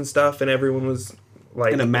figures and stuff, and everyone was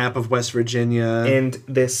like... And a map of West Virginia. And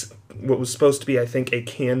this, what was supposed to be, I think, a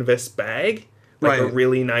canvas bag. Like a Right.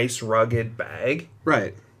 really nice, rugged bag.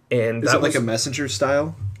 Right. And Is it like a messenger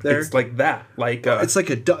style there? It's like that. Like it's like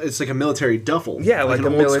a military duffel. Yeah, like an a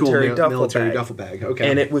old school military duffel military bag. duffel bag. Okay.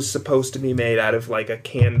 And it was supposed to be made out of like a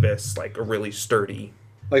canvas, like a really sturdy...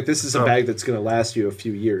 Like, this is a bag that's going to last you a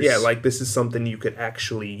few years. Yeah, like this is something you could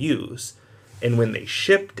actually use. And when they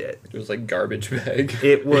shipped it, It was like garbage bag.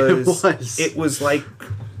 it was was. it was like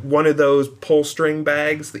one of those pull string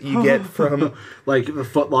bags that you get from Like the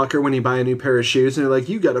Foot Locker when you buy a new pair of shoes and they're like,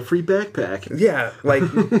 you got a free backpack. yeah, like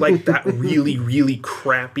that really really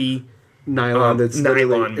crappy Nylon that's nylon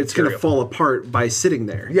literally, it's going to material. fall apart by sitting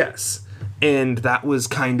there. Yes. And that was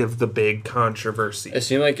kind of the big controversy. It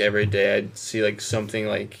seemed like every day I'd see like something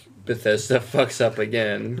like Bethesda fucks up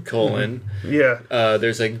again, : Yeah.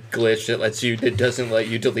 there's a glitch that doesn't let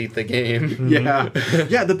you delete the game. Yeah.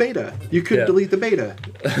 Yeah, the beta. You could Yeah. delete the beta.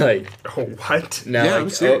 Like Oh, what? now, Yeah, I'm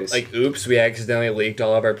serious. oops, we accidentally leaked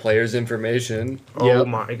all of our players' information. Oh Yep.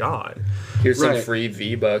 my god. Here's some Right. free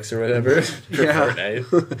V-Bucks or whatever for Yeah.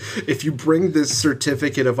 Fortnite. If you bring this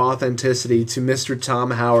certificate of authenticity to Mr.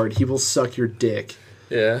 Tom Howard, he will suck your dick.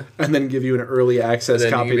 Yeah. And then give you an early access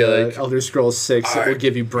And then copy you can to be like, Elder Scrolls 6 that will "I'm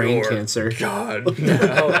give you brain your cancer. God,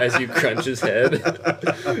 now as you crunch his head,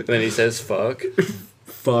 and then he says "fuck."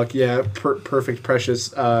 Fuck, yeah. Perfect,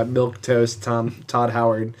 precious milk toast Todd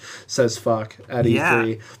Howard says fuck at Yeah.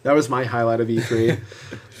 E3. That was my highlight of E3.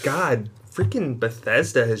 God, freaking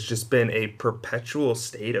Bethesda has just been a perpetual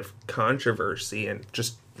state of controversy and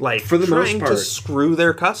just like For the most trying to part. screw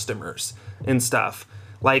their customers and stuff.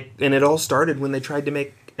 Like, and it all started when they tried to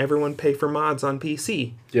make everyone pay for mods on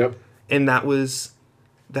PC, Yep. and that was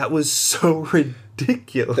so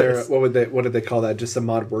ridiculous. What did they call that? Just a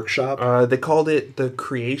mod workshop? They called it the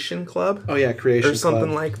Creation Club. Oh yeah, Creation Or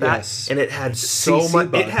something Club. like that, Yes. and it had so CC much.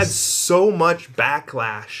 It bugs. had so much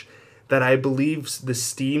backlash that I believe the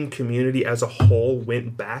Steam community as a whole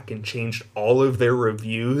went back and changed all of their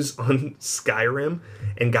reviews on Skyrim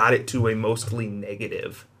and got it to a mostly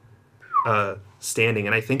negative standing.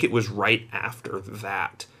 And I think it was right after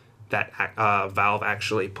that Valve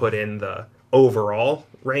actually put in the overall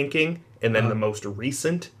ranking and then the most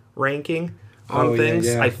recent ranking on Oh, yeah, things.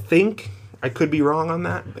 yeah. I think I could be wrong on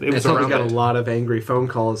that, but it was I around got a that. lot of angry phone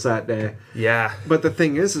calls that day. Yeah. But the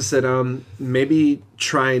thing is that maybe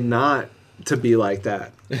try not to be like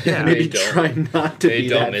that. Yeah. Maybe They don't. try not to They be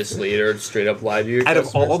don't that. mislead or straight up lie to your Out of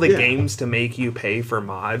customers. all the Yeah. games to make you pay for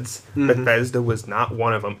mods, Bethesda was not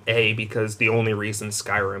one of them. A, because the only reason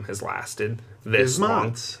Skyrim has lasted this Is long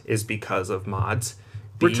mods. is because of mods.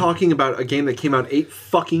 We're B, talking about a game that came out 8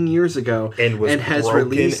 fucking years ago and was has broken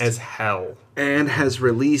released as hell. and has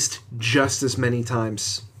released just as many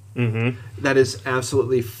times. Mm-hmm. That is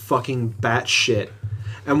absolutely fucking batshit.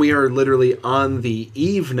 And we are literally on the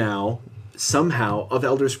eve now, somehow, of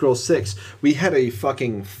Elder Scrolls 6. We had a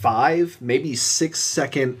fucking 5, maybe 6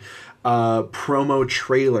 second promo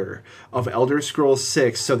trailer of Elder Scrolls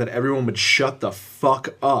 6 so that everyone would shut the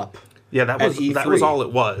fuck up. Yeah, that was E3. all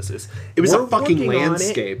it was. It was a we're fucking working on it.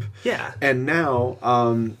 landscape. Yeah. And now,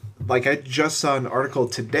 like I just saw an article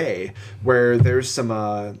today where there's some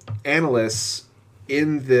analysts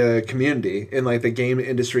in the community, in like the game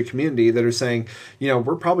industry community, that are saying,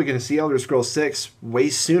 we're probably going to see Elder Scrolls 6 way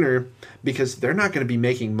sooner because they're not going to be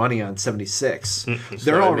making money on 76.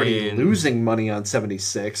 They're already losing money on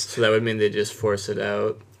 76. So that would mean they just force it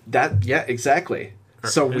out. Yeah, exactly.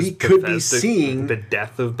 So Is we could be Bethesda seeing the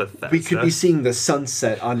death of Bethesda. we could be seeing the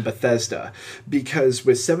sunset on Bethesda, because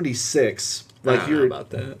with 76, I like don't know about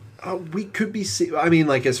that. we could be I mean,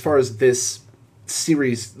 like, as far as this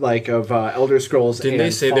series, like, of Elder Scrolls. Didn't and they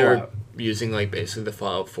say Fallout. they were using like basically the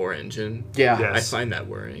Fallout 4 engine? Yeah, Yes. I find that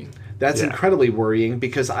worrying. that's Yeah. incredibly worrying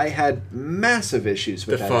because I had massive issues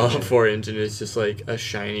The with that. Fallout engine. 4 engine is just like a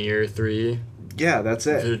shinier 3. Yeah, that's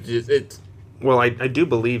it. It's Well, I do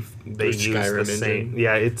believe they Or use the Skyrim same. engine.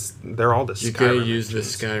 Yeah, they're all the you Skyrim could use the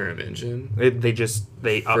engines. Skyrim engine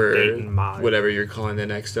They for update and mod. whatever you're calling the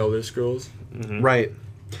next Elder Scrolls. Right.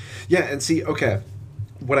 Yeah, and see, okay,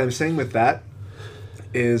 what I'm saying with that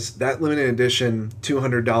is that limited edition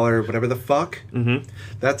 $200 whatever the fuck,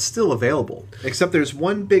 that's still available. Except there's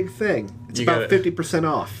one big thing. It's You about gotta- 50%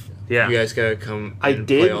 off. Yeah, You guys gotta come I and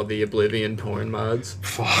play did- all the Oblivion porn mods.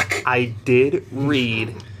 Fuck. I did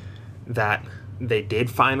read that they did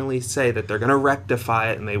finally say that they're going to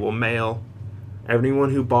rectify it and they will mail everyone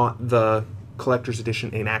who bought the collector's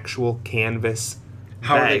edition an actual canvas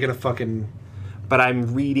How are they bag. going to fucking... But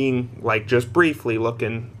I'm reading, like, just briefly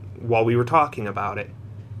looking while we were talking about it,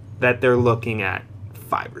 that they're looking at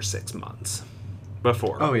 5 or 6 months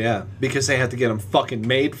before. Oh, yeah. Because they had to get them fucking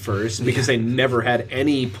made first, because they never had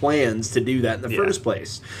any plans to do that in the Yeah. first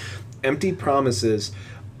place. Empty promises,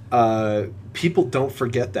 people don't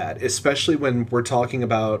forget that, especially when we're talking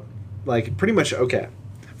about, like, pretty much, okay,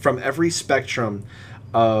 from every spectrum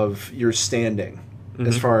of your standing,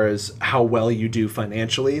 as far as how well you do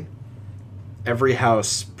financially, every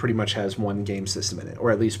house pretty much has one game system in it,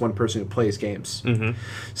 or at least one person who plays games.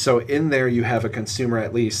 So in there you have a consumer,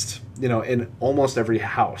 at least, in almost every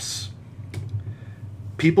house.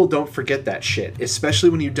 People don't forget that shit, especially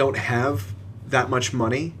when you don't have that much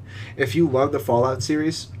money. If you love the Fallout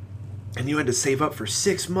series and you had to save up for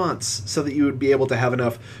 6 months so that you would be able to have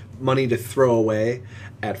enough money to throw away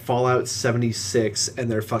at Fallout 76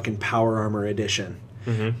 and their fucking Power Armor edition,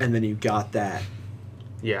 and then you got that.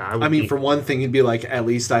 Yeah, I mean, for one thing, you'd be like, at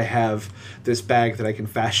least I have this bag that I can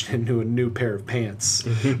fashion into a new pair of pants.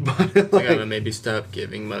 But I like, gotta maybe stop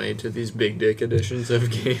giving money to these big dick editions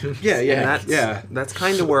of games. yeah, and that's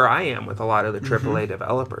kind of where I am with a lot of the AAA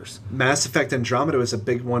developers. Mass Effect Andromeda was a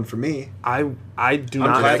big one for me. I do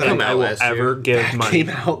I'm not glad that think came I out will last ever year. give That money. came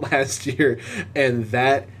out last year, and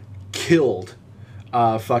that killed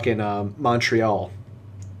fucking Montreal.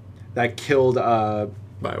 That killed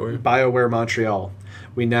Bioware. BioWare Montreal.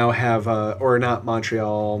 We now have, or not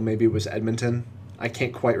Montreal, maybe it was Edmonton. I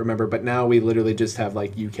can't quite remember, but now we literally just have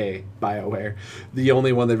like UK BioWare. The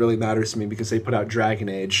only one that really matters to me because they put out Dragon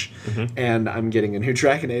Age, and I'm getting a new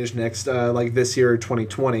Dragon Age next, like this year,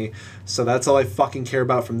 2020. So that's all I fucking care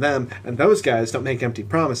about from them. And those guys don't make empty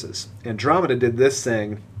promises. Andromeda did this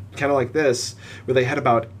thing, kind of like this, where they had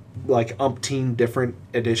about like umpteen different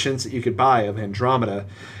editions that you could buy of Andromeda,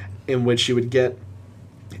 in which you would get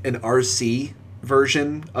an RC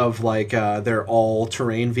version of like their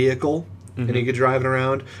all-terrain vehicle, and you could drive it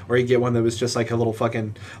around, or you get one that was just like a little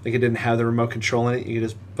fucking, like, it didn't have the remote control in it, you could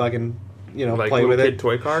just fucking Like play little with kid it.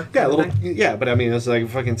 toy car. Yeah, kind of little, thing? yeah, but I mean, it's like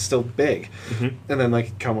fucking still big, and then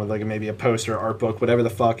like come with like maybe a poster, art book, whatever the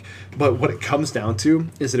fuck. But what it comes down to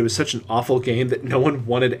is that it was such an awful game that no one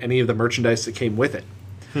wanted any of the merchandise that came with it.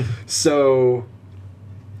 So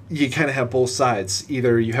you kind of have both sides.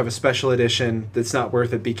 Either you have a special edition that's not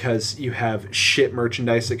worth it because you have shit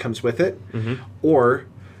merchandise that comes with it, or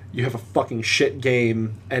you have a fucking shit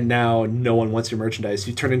game and now no one wants your merchandise.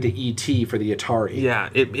 You turn into E.T. for the Atari. Yeah,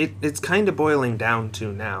 it's kind of boiling down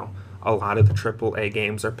to now. A lot of the AAA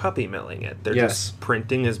games are puppy milling it. They're Yes. just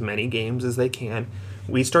printing as many games as they can.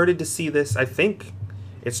 We started to see this, I think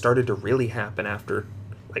it started to really happen after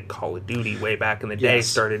like Call of Duty way back in the day Yes.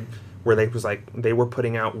 started, where they were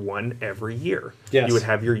putting out one every year. Yes. You would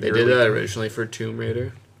have your They yearly. did that originally for Tomb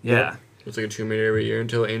Raider. Yeah. It was like a Tomb Raider every year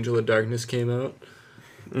until Angel of Darkness came out.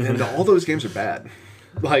 And all those games are bad.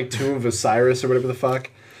 Like Tomb of Osiris or whatever the fuck.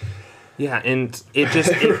 Yeah, and it just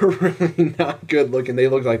They were really not good looking. They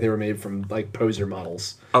looked like they were made from like poser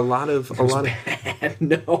models. a lot of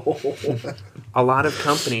No. a lot of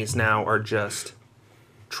companies now are just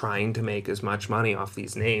trying to make as much money off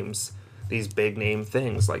these names, these big name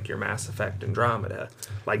things like your Mass Effect Andromeda,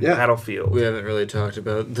 like Battlefield. We haven't really talked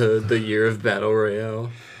about the year of Battle Royale.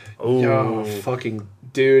 Oh, fucking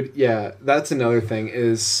dude. Yeah, that's another thing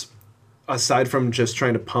is, aside from just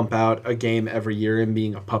trying to pump out a game every year and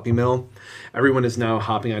being a puppy mill, everyone is now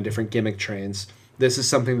hopping on different gimmick trains. This is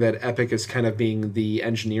something that Epic is kind of being the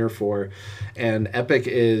engineer for, and Epic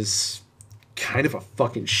is kind of a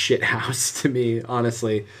fucking shit house to me,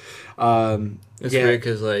 honestly. It's weird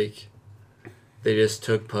because, like, they just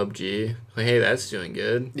took PUBG. Like, hey, that's doing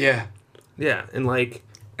good. Yeah. Yeah, and like...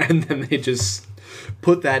 And then they just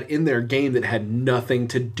put that in their game that had nothing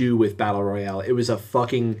to do with Battle Royale. It was a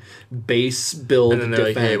fucking base build And then they're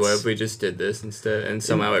defense. like, hey, what if we just did this instead? And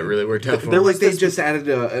somehow it really worked out for They're them. like, they just added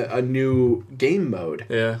a new game mode.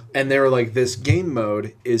 Yeah. And they were like, this game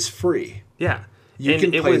mode is free. Yeah. You And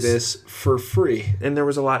can it play was- this for free. And there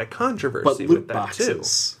was a lot of controversy But with loot that,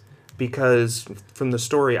 boxes. too. Because from the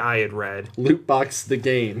story I had read... Loot box the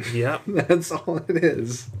game. Yep. That's all it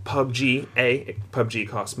is. PUBG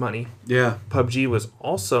costs money. Yeah. PUBG was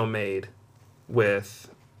also made with...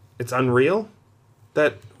 It's Unreal?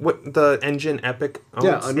 What the engine Epic owns?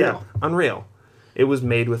 Yeah, Unreal. Yeah, Unreal. It was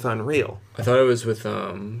made with Unreal. I thought it was with,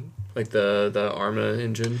 like, the Arma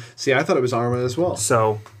engine. See, I thought it was Arma as well.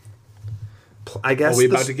 So, I guess... Are we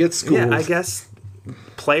about to get schooled? Yeah, I guess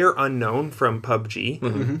Player Unknown from PUBG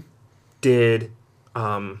Mm-hmm. did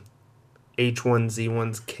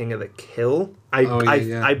H1Z1's King of the Kill.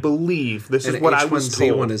 I believe this is And what I was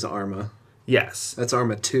told. H1Z1 is Arma. Yes. That's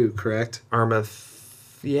Arma 2, correct? Arma...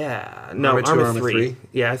 yeah. No, Arma 2, Arma Arma 3. 3?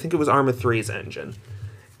 Yeah, I think it was Arma 3's engine.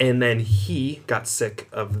 And then he got sick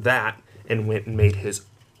of that and went and made his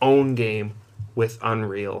own game with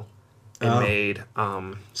Unreal. And made...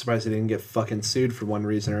 Surprised he didn't get fucking sued for one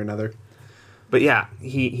reason or another. But yeah,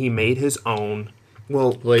 he made his own...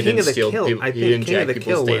 Well, He King didn't of the steal Kill... people, I he think didn't King of jack the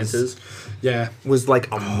people's Kill dances. Yeah. was like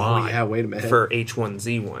a mod yeah, wait a minute. for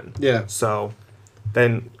H1Z1. Yeah. So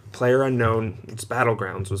then Player Unknown's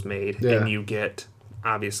Battlegrounds was made, Yeah. and you get,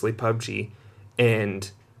 obviously, PUBG. And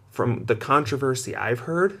from the controversy I've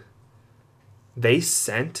heard, they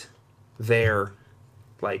sent their,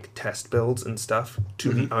 like, test builds and stuff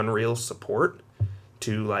to the Unreal support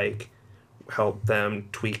to, like, help them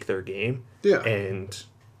tweak their game. Yeah. And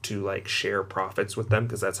to, like, share profits with them,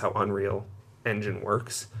 because that's how Unreal Engine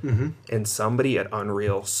works. Mm-hmm. And somebody at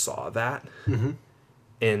Unreal saw that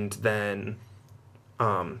and then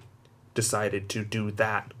decided to do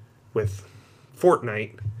that with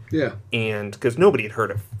Fortnite. Yeah. And because nobody had heard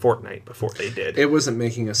of Fortnite before they did. It wasn't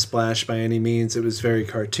making a splash by any means. It was very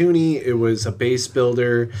cartoony. It was a base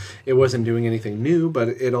builder. It wasn't doing anything new, but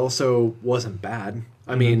it also wasn't bad.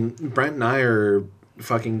 I mean, Brent and I are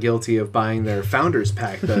fucking guilty of buying their Founders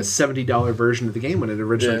Pack, the $70 version of the game when it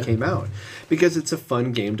originally came out, because it's a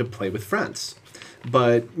fun game to play with friends.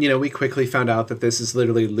 But, you know, we quickly found out that this is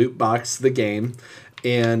literally loot box the game,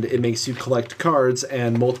 and it makes you collect cards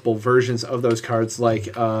and multiple versions of those cards like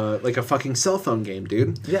a fucking cell phone game,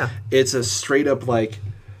 dude. Yeah. It's a straight up, like,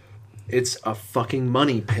 it's a fucking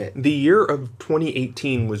money pit. The year of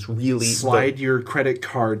 2018 was really... Slide your credit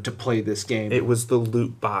card to play this game. It was the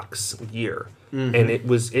loot box year. And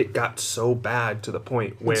it got so bad to the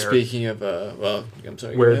point where... Speaking of, well, I'm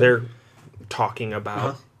sorry. where they're talking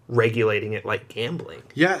about regulating it like gambling.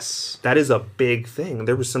 Yes. That is a big thing.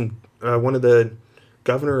 There was some one of the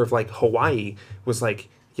governor of like Hawaii was like,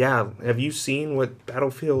 yeah, have you seen what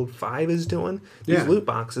Battlefield 5 is doing? These Yeah. loot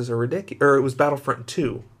boxes are ridiculous. Or it was Battlefront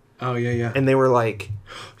 2. Oh, yeah, yeah. And they were like,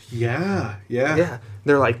 Yeah.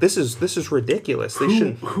 they're like, this is ridiculous. They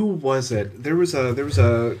shouldn't. Who was it? There was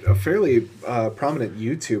a fairly prominent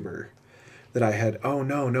YouTuber that I had. Oh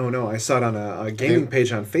no! I saw it on a gaming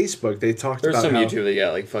page on Facebook. They talked There's about some how, YouTube that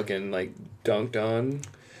got like fucking like dunked on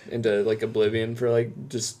into like oblivion for like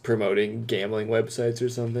just promoting gambling websites or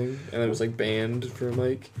something, and it was like banned from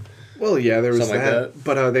like. Well, yeah, there was something that. like that.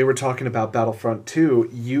 But they were talking about Battlefront 2.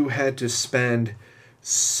 You had to spend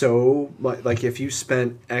so much. Like if you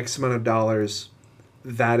spent X amount of dollars,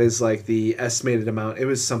 that is like the estimated amount. It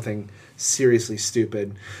was something seriously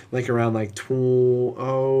stupid, like around like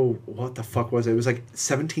what the fuck was it? It was like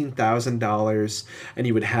 $17,000, and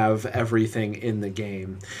you would have everything in the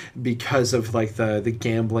game because of like the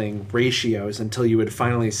gambling ratios until you would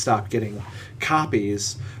finally stop getting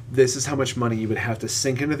copies. This is how much money you would have to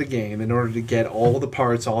sink into the game in order to get all the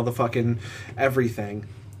parts, all the fucking everything.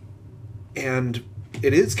 And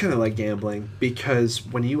it is kind of like gambling, because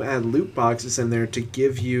when you add loot boxes in there to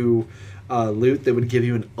give you loot that would give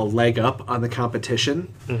you a leg up on the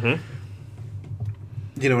competition. Mm-hmm.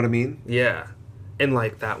 You know what I mean? Yeah. And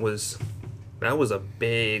like that was that was a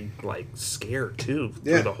big like scare too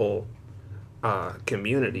Yeah. through the whole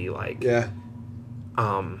community. Like, Yeah.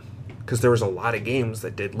 because there was a lot of games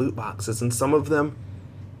that did loot boxes, and some of them,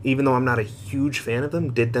 even though I'm not a huge fan of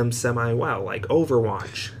them, did them semi well, like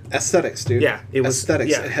Overwatch. Aesthetics, dude. Yeah, it was-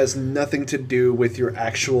 aesthetics. yeah. It has nothing to do with your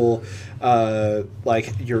actual,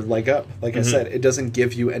 like your leg up. Like I said, it doesn't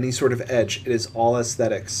give you any sort of edge. It is all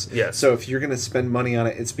aesthetics. Yes. So if you're gonna spend money on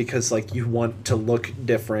it, it's because like you want to look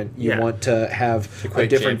different. You Yeah. want to have a Quake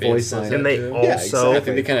different Champions voice does line. that And they too. Yeah, also I exactly.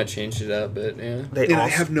 think they kind of changed it up, but yeah. they And I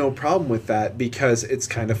also have no problem with that because it's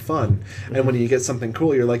kind of fun. And when you get something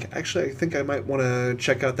cool, you're like, actually, I think I might want to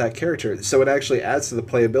check out that character. So it actually adds to the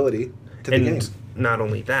playability to the and game. not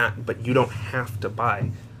only that, but you don't have to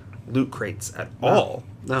buy loot crates at all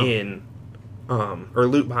No. in or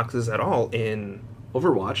loot boxes at all in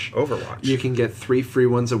Overwatch. Overwatch. You can get 3 free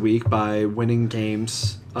ones a week by winning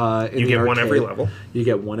games. In You the get one every arcade. level. You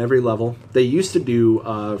get one every level. They used to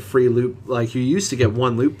do free loot, like you used to get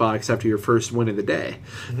one loot box after your first win of the day.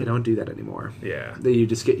 They don't do that anymore. Yeah. You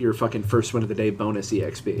just get your fucking first win of the day bonus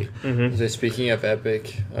EXP. So speaking of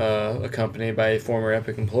Epic, a company by a former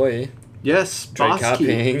Epic employee, Yes, tried Bosky.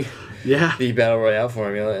 copying Yeah. the Battle Royale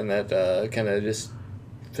formula, and that kind of just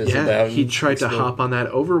fizzled Yeah, out. he and tried to exploded. hop on that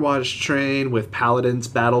Overwatch train with Paladins,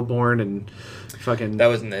 Battleborn, and fucking... That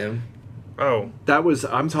wasn't him. Oh, That was...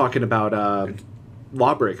 I'm talking about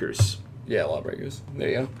Lawbreakers. Yeah, Lawbreakers. There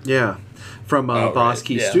you go. Yeah. From right,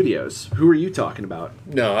 Bosky yeah. Studios. Who are you talking about?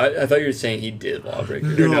 No, I thought you were saying he did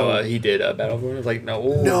Lawbreakers. No. Or no, he did Battleborn. I was like,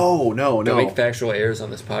 no. No. Don't make factual errors on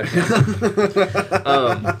this podcast.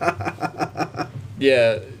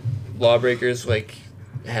 Yeah, Lawbreakers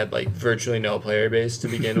had virtually no player base to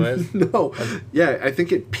begin with. No. Yeah, I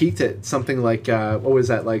think it peaked at something like, what was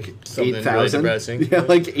that, like Something really 8,000? depressing. Yeah,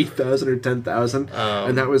 like 8,000 or 10,000.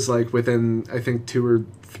 And that was like within, I think, 2 or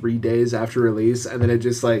 3 days after release. And then it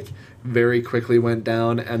just very quickly went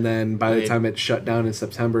down. And then by the They time it shut down in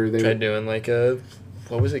September, they Tried doing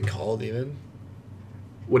what was it called even?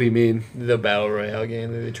 What do you mean? The Battle Royale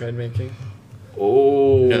game that they tried making.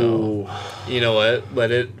 Oh. No. You know what?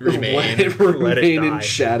 Let it remain. Let it Let it remain in die.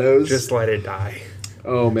 shadows. just let it die.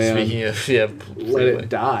 Oh, man. Speaking of Let it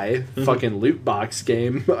die. Fucking loot box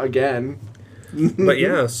game again. But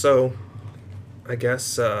yeah, so I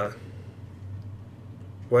guess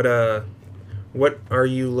what are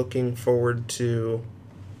you looking forward to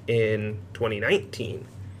in 2019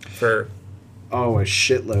 for Oh, a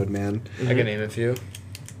shitload, man. I can name a few.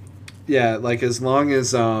 Yeah, as long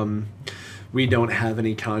as we don't have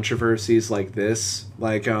any controversies like this,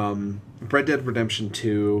 Red Dead Redemption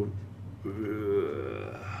 2,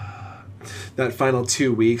 that final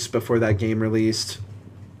 2 weeks before that game released,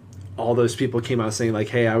 all those people came out saying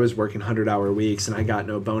hey, I was working 100-hour weeks and I got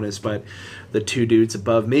no bonus, but the 2 dudes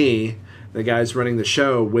above me, the guys running the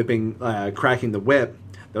show, cracking the whip,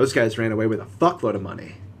 those guys ran away with a fuckload of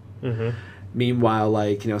money. Meanwhile,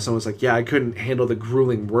 someone's like, yeah, I couldn't handle the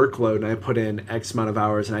grueling workload and I put in X amount of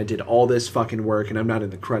hours and I did all this fucking work and I'm not in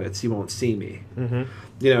the credits. You won't see me.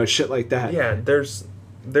 Shit like that. yeah, there's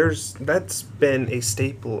that's been a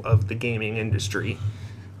staple of the gaming industry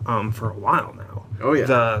for a while now. Oh,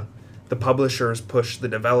 yeah. The publishers push the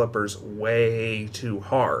developers way too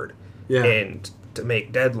hard. Yeah. And to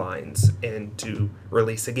make deadlines and to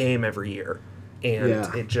release a game every year. And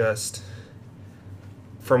Yeah. it just,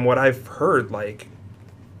 from what I've heard,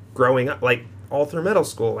 growing up, all through middle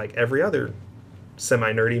school, every other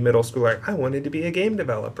semi-nerdy middle schooler, I wanted to be a game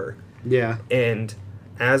developer. Yeah. And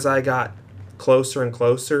as I got closer and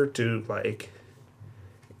closer to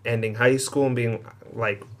ending high school and being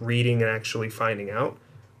reading and actually finding out,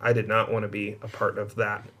 I did not want to be a part of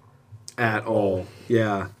that. At all.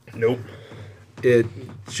 Yeah. Nope. It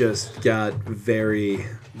just got very,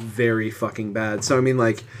 very fucking bad. So,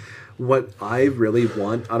 what I really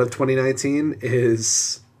want out of 2019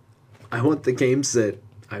 is I want the games that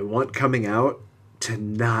I want coming out to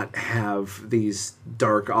not have these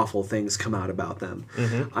dark, awful things come out about them.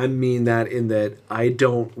 I mean that in that I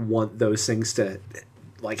don't want those things to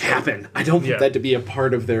happen. I don't want that to be a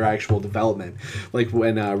part of their actual development.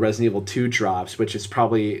 When Resident Evil 2 drops, which is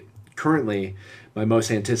probably currently my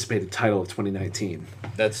most anticipated title of 2019.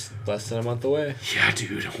 That's less than a month away. Yeah,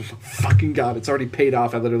 dude. Oh my fucking god. It's already paid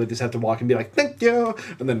off. I literally just have to walk and be like, thank you.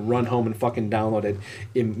 And then run home and fucking download it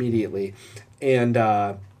immediately. And,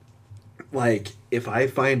 if I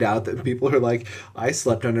find out that people are like, I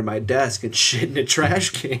slept under my desk and shit in a trash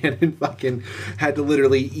can and fucking had to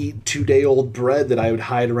literally eat 2-day-old bread that I would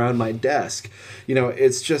hide around my desk.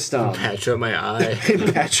 It's just, Patch up my eye.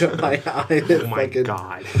 patch up my eye. Oh my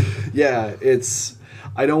god. Yeah,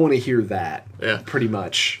 I don't want to hear that. Yeah. Pretty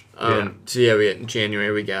much. So yeah, in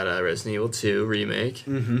January we got Resident Evil 2 remake.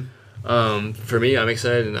 For me, I'm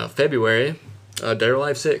excited. In February, Dead or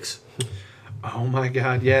Alive 6. Oh my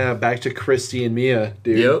god, yeah, back to Christy and Mia,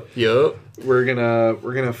 dude. Yep. We're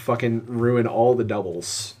gonna fucking ruin all the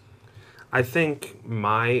doubles. I think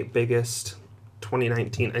my biggest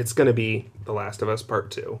 2019, it's going to be The Last of Us Part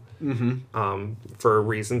 2. For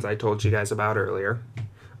reasons I told you guys about earlier.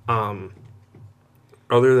 Other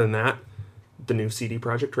than that, the new CD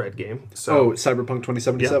Projekt Red game. So, Cyberpunk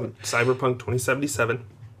 2077. Yeah, Cyberpunk 2077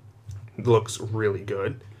 looks really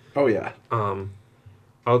good. Oh yeah.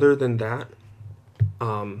 Other than that,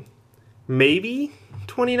 maybe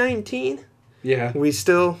 2019. Yeah. We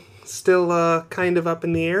still kind of up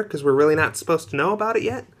in the air because we're really not supposed to know about it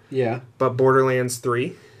yet. Yeah. But Borderlands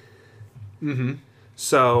 3.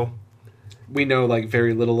 So we know like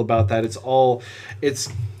very little about that.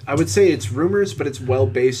 I would say it's rumors, but it's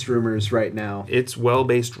well-based rumors right now. It's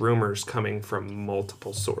well-based rumors coming from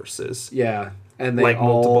multiple sources. Yeah. And they like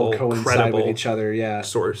all multiple coincide with each other, yeah.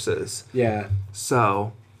 Sources. Yeah.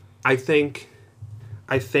 So I think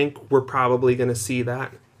we're probably going to see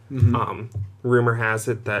that. Rumor has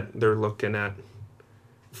it that they're looking at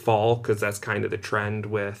fall because that's kind of the trend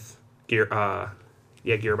with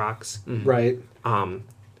Gearbox. Right.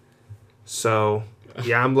 So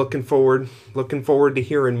yeah, I'm looking forward to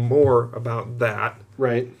hearing more about that.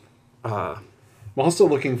 Right. I'm also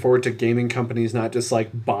looking forward to gaming companies not just like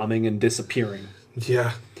bombing and disappearing.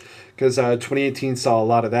 Yeah. Because 2018 saw a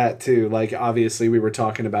lot of that too. Like obviously we were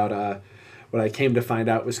talking about what I came to find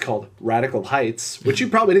out was called Radical Heights, which you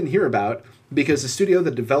probably didn't hear about because the studio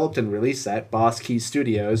that developed and released that, Boss Key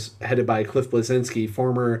Studios, headed by Cliff Bleszinski,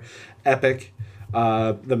 former Epic,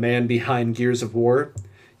 the man behind Gears of War.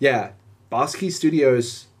 Yeah, Boss Key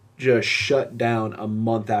Studios just shut down a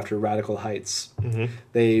month after Radical Heights.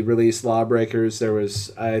 They released Lawbreakers. There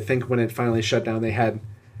was, I think when it finally shut down, they had,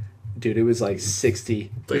 dude, it was like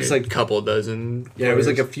 60. Like it was like a couple dozen. Yeah, it was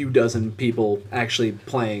like a few dozen people actually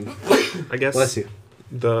playing. I guess Bless you.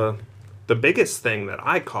 The biggest thing that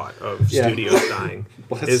I caught of studios dying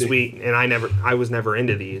is I was never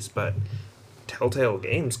into these, but Telltale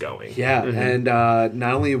Games going. Yeah, and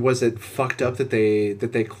not only was it fucked up that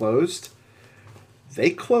they closed,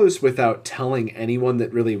 they closed without telling anyone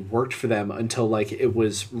that really worked for them until like it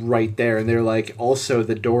was right there, and they're like, also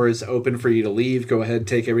the door is open for you to leave. Go ahead,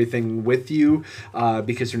 take everything with you,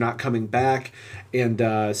 because you're not coming back, and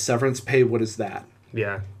severance pay. What is that?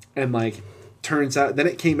 Yeah. And like, turns out then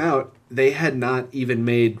it came out they had not even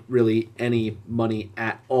made really any money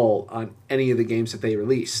at all on any of the games that they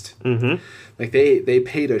released. Like they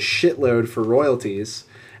paid a shitload for royalties,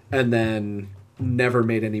 and then never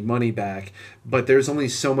made any money back. But there's only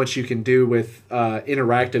so much you can do with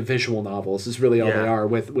interactive visual novels is really all they are,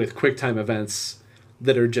 with QuickTime events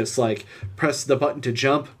that are just like press the button to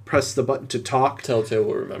jump, press the button to talk. Telltale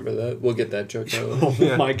will remember that. We'll get that joke out.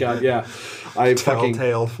 Oh my god, yeah.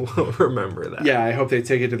 Telltale will remember that. Yeah, I hope they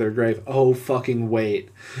take it to their grave. Oh fucking wait.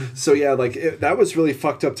 So yeah, like that was really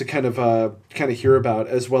fucked up to kind of hear about,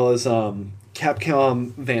 as well as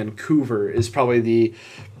Capcom Vancouver is probably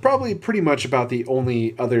pretty much about the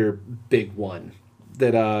only other big one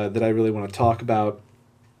that I really want to talk about.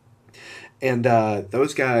 And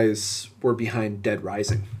those guys were behind Dead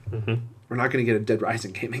Rising. We're not going to get a Dead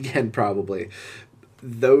Rising game again, probably.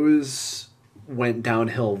 Those went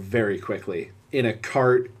downhill very quickly in a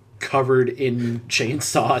cart covered in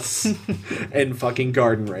chainsaws and fucking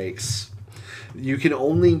garden rakes. You can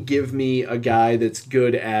only give me a guy that's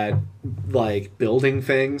good at like building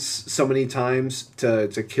things so many times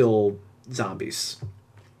to kill zombies.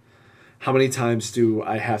 How many times do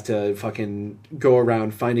I have to fucking go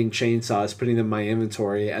around finding chainsaws, putting them in my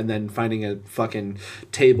inventory, and then finding a fucking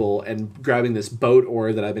table and grabbing this boat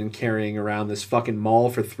oar that I've been carrying around this fucking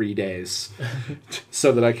mall for 3 days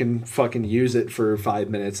so that I can fucking use it for 5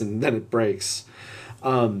 minutes and then it breaks.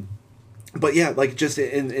 But yeah, like just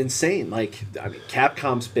insane. Like, I mean,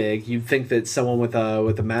 Capcom's big. You'd think that someone with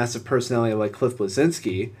a massive personality like Cliff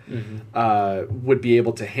Bleszinski would be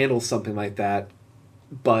able to handle something like that,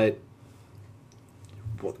 but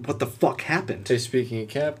what the fuck happened? Hey, speaking of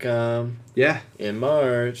Capcom, Yeah. in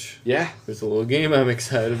March, Yeah. there's a little game I'm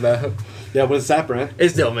excited about. Yeah, what's that, Brent?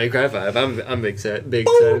 It's Devil May Cry 5. I'm excited. Big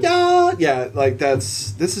Oh, excited. yeah. Yeah, like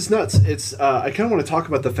this is nuts. It's I kind of want to talk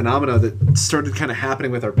about the phenomena that started kind of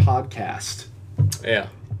happening with our podcast. Yeah.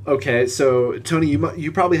 Okay, so Tony,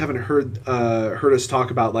 you probably haven't heard us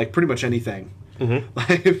talk about like pretty much anything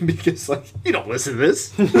Like, because like you don't listen to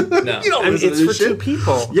this. No. You don't I mean, listen it's to for this two shit.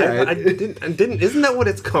 people. Yeah, I didn't. Isn't that what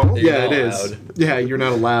it's called? You're Yeah, not it is. allowed. Yeah, you're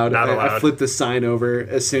not allowed. Not I allowed. flipped the sign over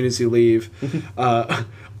as soon as you leave.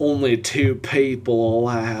 Only 2 people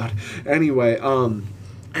allowed. Anyway,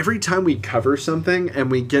 every time we cover something and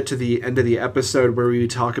we get to the end of the episode where we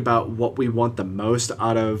talk about what we want the most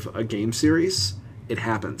out of a game series, it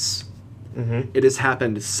happens. It has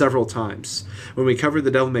happened several times. When we covered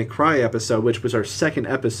the Devil May Cry episode, which was our second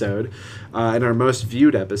episode and our most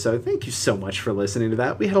viewed episode, thank you so much for listening to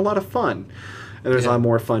that. We had a lot of fun. And there's a lot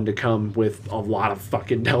more fun to come with a lot of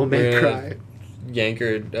fucking Devil May Cry.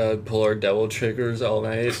 Yanker pull our devil triggers all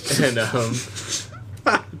night and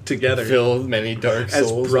Together. fill many dark As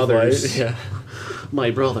souls with brothers. light. Yeah.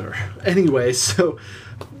 My brother. Anyway, so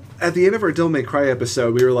at the end of our Devil May Cry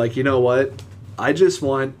episode, we were like, you know what? I just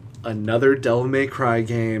want another Devil May Cry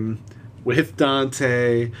game with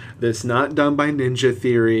Dante that's not done by Ninja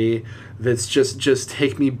Theory, that's just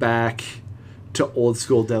take me back to old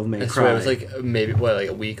school Devil May I Cry. swear it was like maybe like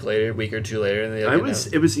a week or two later, and they like,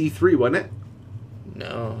 It was E3, wasn't it?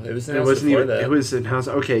 no, it was It announced wasn't before even. that. It was announced.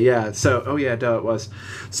 Okay, yeah. So, duh, it was.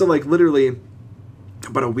 So, like, literally,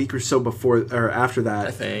 about a week or so before or after that,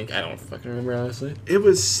 I think I don't fucking remember honestly. it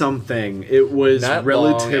was something. It was Not long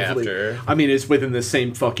relatively. after. I mean, it's within the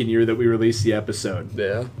same fucking year that we released the episode.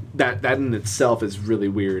 Yeah. That in itself is really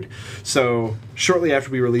weird. So, shortly after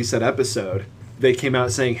we released that episode, they came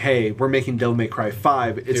out saying, "Hey, we're making Devil May Cry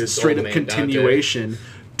 5. It's Here's a straight Old up Man Dante." continuation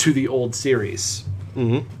to the old series."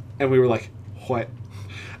 Mm-hmm. And we were like, "What?"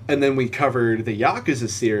 And then we covered the Yakuza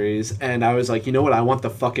series, and I was like, you know what I want the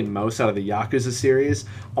fucking most out of the Yakuza series?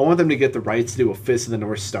 I want them to get the rights to do a Fist of the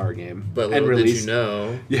North Star game. But and little did you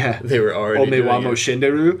know, yeah, they were already doing Omewamo it.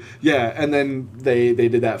 Shinderu. Yeah, and then they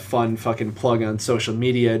did that fun fucking plug on social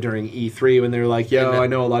media during E3 when they were like, yo, And now- I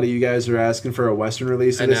know a lot of you guys are asking for a Western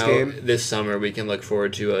release of And this now game. this summer we can look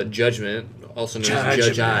forward to Judgment, also known as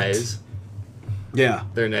Judgment. Judge Eyes, Yeah.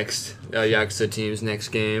 their next Yakuza team's next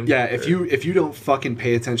game. Yeah, if you don't fucking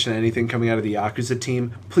pay attention to anything coming out of the Yakuza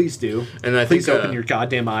team, please do. And I please think, open your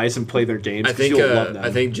goddamn eyes and play their games. I 'cause think you'll love them.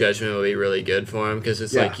 I think Judgment will be really good for him because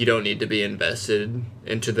it's Yeah. like you don't need to be invested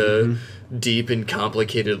into the deep and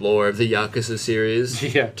complicated lore of the Yakuza series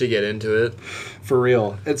Yeah. to get into it. For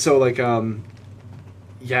real. And so, like, and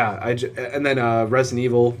then Resident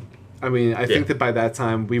Evil. I mean, I think that by that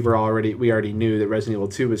time we already knew that Resident Evil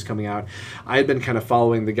 2 was coming out. I had been kind of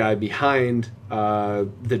following the guy behind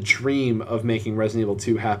the dream of making Resident Evil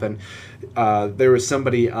 2 happen. There was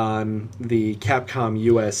somebody on the Capcom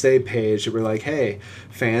USA page that were like, hey,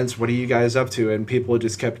 fans, what are you guys up to? And people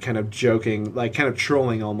just kept kind of joking, like kind of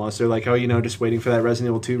trolling almost. They're like, oh, just waiting for that Resident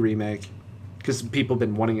Evil 2 remake. Because people have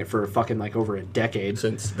been wanting it for fucking like over a decade.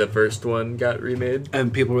 Since the first one got remade.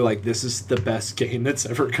 And people were like, this is the best game that's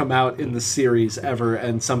ever come out in the series ever.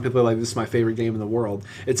 And some people are like, this is my favorite game in the world.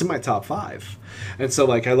 It's in my top 5. And so,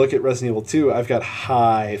 like, I look at Resident Evil 2, I've got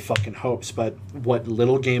high fucking hopes. But what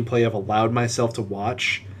little gameplay I've allowed myself to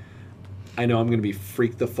watch, I know I'm going to be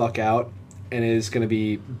freaked the fuck out. And it is going to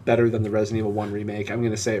be better than the Resident Evil 1 remake. I'm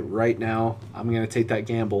going to say it right now. I'm going to take that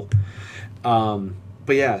gamble.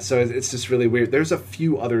 But yeah, so it's just really weird. There's a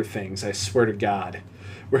few other things, I swear to God,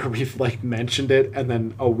 where we've like mentioned it, and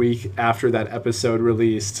then a week after that episode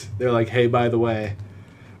released, they're like, hey, by the way,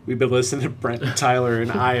 we've been listening to Brent and Tyler in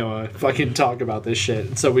Iowa fucking talk about this shit.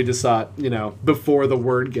 And so we just thought, before the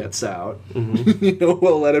word gets out,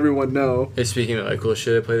 we'll let everyone know. Hey, speaking of like cool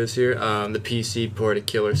shit I played this year, the PC port of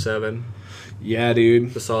Killer 7, Yeah,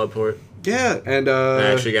 dude. the solid port. Yeah, and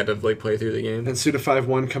I actually got to like play through the game. and Suda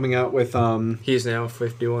 5-1 coming out with He's now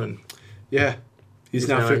 51. yeah. He's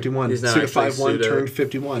now 51. He's now Suda actually 5-1 Suda turned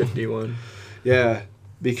 51. 51. Yeah.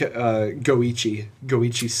 Because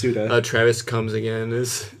Goichi Suda. Travis comes again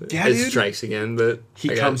is Yeah, it dude. strikes again, but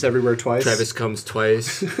He I got comes everywhere twice. Travis comes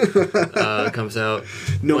twice. Comes out.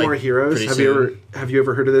 No like, More Heroes. pretty Have you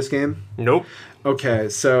ever heard of this game? Nope. Okay,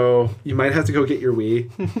 so you might have to go get your Wii,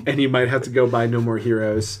 and you might have to go buy No More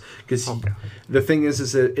Heroes because the thing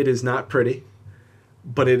is that it is not pretty,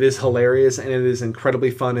 but it is hilarious and it is incredibly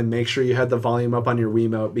fun. And make sure you have the volume up on your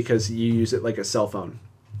Wiimote because you use it like a cell phone.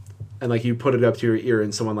 And like you put it up to your ear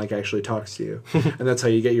and someone like actually talks to you. And that's how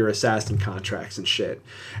you get your assassin contracts and shit.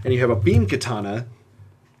 And you have a beam katana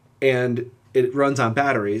and it runs on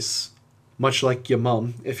batteries, much like your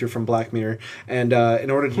mom if you're from Black Mirror. And in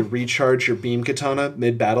order to recharge your beam katana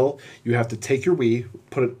mid-battle, you have to take your Wii,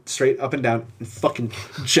 put it straight up and down, and fucking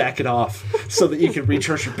jack it off so that you can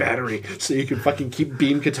recharge your battery so you can fucking keep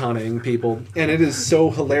beam katanaing people. And it is so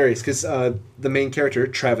hilarious because the main character,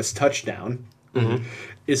 Travis Touchdown,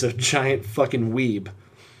 is a giant fucking weeb.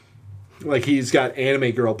 Like, he's got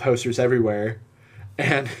anime girl posters everywhere,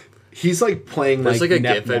 and he's like playing There's like a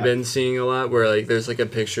Nep GIF Nep. I've been seeing a lot where like there's like a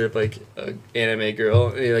picture of like a anime girl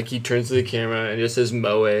and he turns to the camera and it just says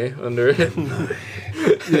Moe under it.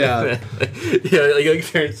 Yeah. Yeah, like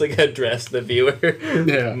turns like address the viewer.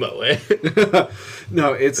 Yeah. Moe.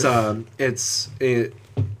 No, it's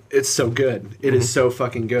so good. It is so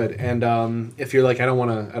fucking good. And if you're like, I don't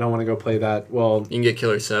wanna go play that, well, You can get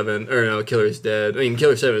Killer 7 or no, Killer's Dead. I mean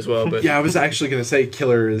Killer 7 as well, but yeah, I was actually gonna say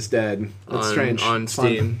Killer is Dead. That's on, strange. on Fun.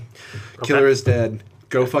 Steam. Killer is Dead.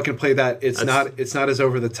 Go fucking play that. It's That's- not as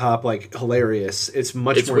over the top like hilarious. It's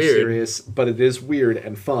much It's more weird. serious, but it is weird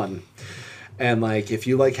and fun. And like, if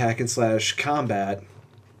you like hack and slash combat,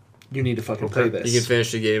 you need to fucking play this. You can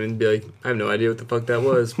finish the game and be like, I have no idea what the fuck that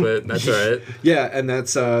was, but that's alright. Yeah, and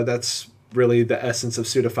that's really the essence of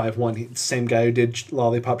Suda 5-1. Same guy who did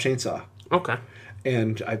Lollipop Chainsaw. Okay.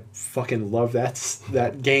 And I fucking love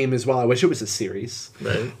that game as well. I wish it was a series.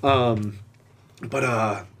 Right?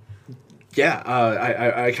 But yeah,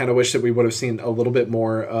 I kind of wish that we would have seen a little bit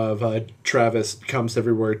more of Travis Comes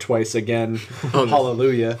Everywhere Twice Again,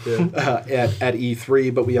 Hallelujah, at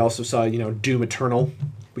E3. But we also saw, Doom Eternal.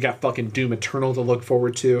 We got fucking Doom Eternal to look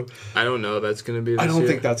forward to. I don't know if that's going to be this I don't year.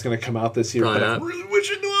 think that's going to come out this year, Probably but I not. really wish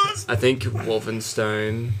it was. I think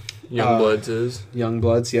Wolfenstein, Youngbloods is.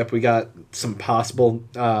 Youngbloods, yep. We got some possible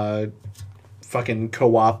fucking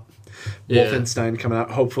co-op Yeah. Wolfenstein coming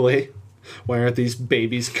out, hopefully. Why aren't these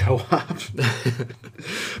babies co-op?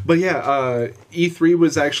 But yeah, E3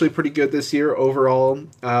 was actually pretty good this year overall.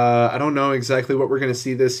 I don't know exactly what we're going to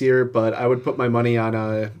see this year, but I would put my money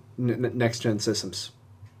on next-gen systems.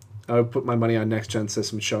 I would put my money on next-gen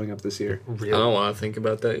systems showing up this year. I don't want to think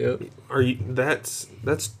about that yet. Are you? That's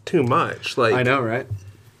too much. Like, I know, right?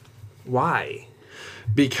 why?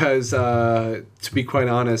 Because, to be quite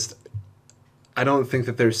honest, I don't think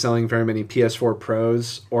that they're selling very many PS4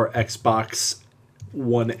 Pros or Xbox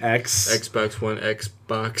One X. Xbox One,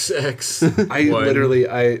 Xbox X.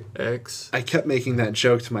 I kept making that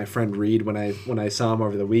joke to my friend Reed when I saw him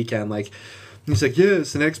over the weekend. Like, he's like, yeah,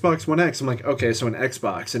 it's an Xbox One X. I'm like, okay, so an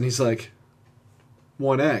Xbox. And he's like,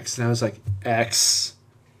 One X. And I was like,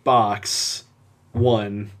 Xbox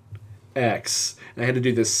One X. And I had to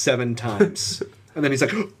do this 7 times. And then he's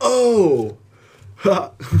like, oh!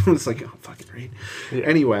 It's like, oh, fucking Reed. Yeah.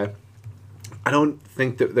 Anyway, I don't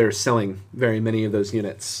think that they're selling very many of those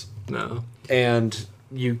units. No. And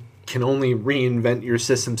you can only reinvent your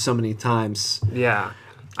system so many times. Yeah.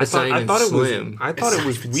 It's not even slim. I thought It's it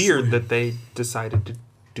was not even weird slim. that they decided to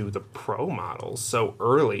do the pro models so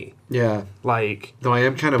early. Yeah. Like, Though I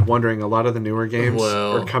am kind of wondering, a lot of the newer games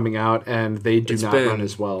Well, are coming out and they do it's not been- run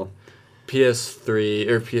as well.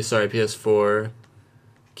 PS4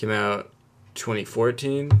 came out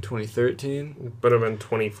 2014, 2013, would have been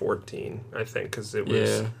 2014, I think, because it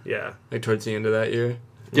was yeah. like towards the end of that year.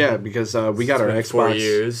 Yeah, because we got It's our been Xbox. 4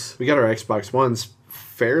 years. We got our Xbox Ones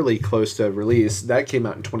fairly close to release. That came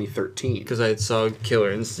out in 2013. Because I saw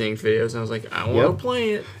Killer Instinct videos and I was like, I want Yep. to play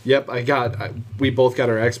it. Yep, we both got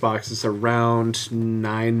our Xboxes around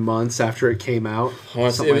 9 months after it came out. I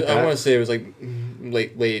want to Something like that. say it was like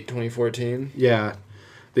late 2014. Yeah,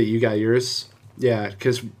 that you got yours. Yeah,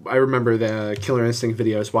 because I remember the Killer Instinct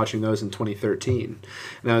videos, watching those in 2013.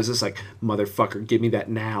 And I was just like, motherfucker, give me that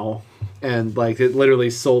now. And like, it literally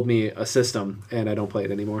sold me a system, and I don't play it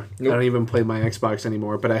anymore. Nope. I don't even play my Xbox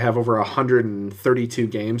anymore, but I have over 132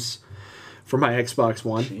 games for my Xbox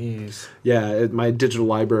One. Jeez. Yeah, my digital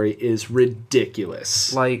library is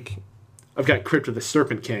ridiculous. Like, I've got Crypt of the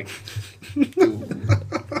Serpent King.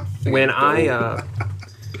 when I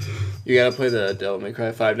You gotta play the Devil May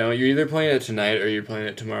Cry 5 now. You're either playing it tonight or you're playing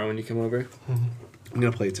it tomorrow when you come over. I'm going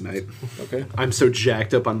to play it tonight. Okay. I'm so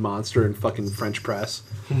jacked up on Monster and fucking French press.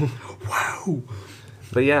 Wow.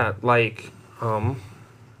 but yeah, like,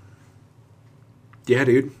 Yeah,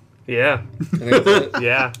 dude. yeah, I think that's it.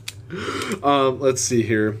 yeah. Let's see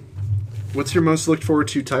here. What's your most looked forward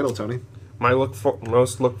to title, Tony? My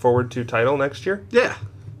most look forward to title next year, Yeah.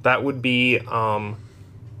 that would be The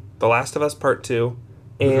Last of Us Part 2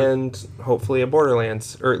 and hopefully a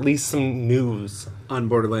Borderlands, or at least some news On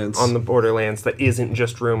Borderlands. on the Borderlands that isn't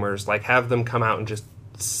just rumors. Like, have them come out and just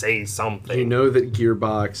say something. You know that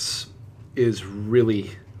Gearbox is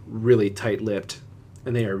really, really tight-lipped,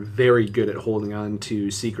 and they are very good at holding on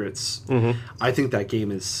to secrets. Mm-hmm. I think that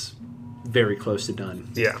game is very close to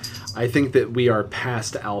done. Yeah. I think that we are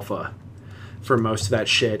past alpha for most of that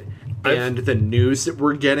shit, I've- and the news that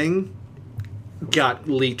we're getting got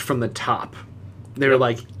leaked from the top. They were Yep.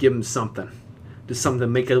 like, give them something. Just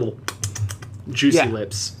something, make a little, Juicy Yeah.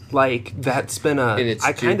 Lips. Like, that's been a... And it's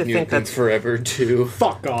I kind Duke of think Nukem that's... Forever too.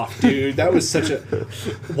 Fuck off, dude. That was such a...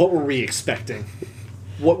 What were we expecting?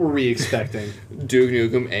 What were we expecting? Duke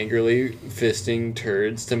Nukem angrily fisting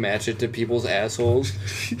turds to match it to people's assholes.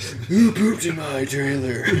 Who pooped in my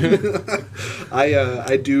trailer?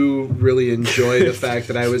 I do really enjoy the fact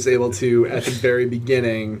that I was able to, at the very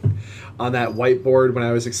beginning, on that whiteboard when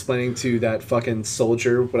I was explaining to that fucking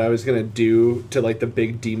soldier what I was going to do to, like, the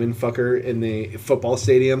big demon fucker in the football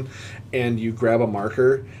stadium, and you grab a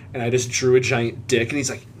marker, and I just drew a giant dick, and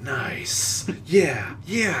he's like, nice, yeah,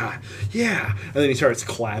 yeah, yeah. And then he starts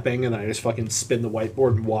clapping, and then I just fucking spin the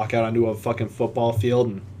whiteboard and walk out onto a fucking football field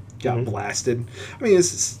and got blasted. I mean,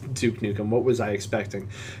 this is Duke Nukem. What was I expecting?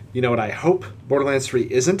 You know what I hope Borderlands 3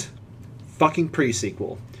 isn't? Fucking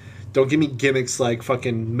pre-sequel. Don't give me gimmicks like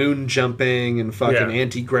fucking moon jumping and fucking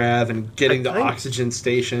anti-grav and getting to oxygen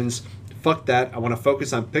stations. Fuck that. I want to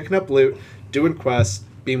focus on picking up loot, doing quests,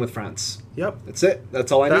 being with friends. Yep. That's it. That's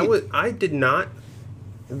all I need. I did not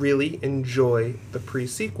really enjoy the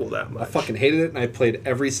pre-sequel that much. I fucking hated it, and I played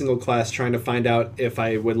every single class trying to find out if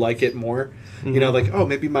I would like it more. You know, like, oh,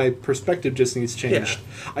 maybe my perspective just needs changed.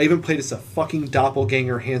 Yeah. I even played as a fucking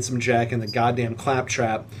doppelganger Handsome Jack in the goddamn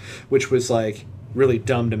Claptrap, which was, like, really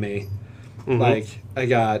dumb to me. Like, I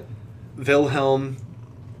got Wilhelm,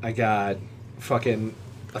 I got fucking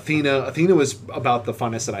Athena. Athena was about the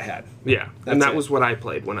funnest that I had. Yeah, That's and that it. was what I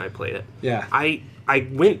played when I played it. Yeah. I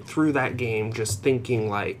went through that game just thinking,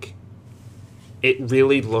 like, it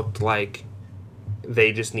really looked like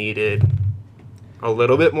they just needed a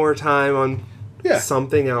little bit more time on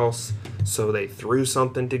something else, so they threw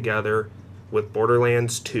something together with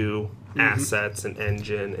Borderlands 2 assets and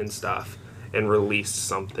engine and stuff, and released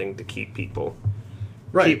something to keep people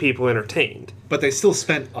entertained. But they still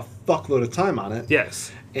spent a fuckload of time on it.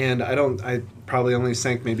 Yes. And I probably only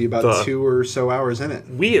sank maybe about 2 or so hours in it.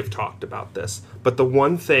 We have talked about this, but the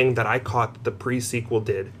one thing that I caught that the pre-sequel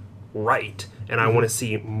did right, and I want to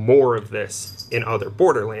see more of this in other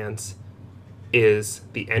Borderlands, is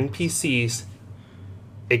the NPCs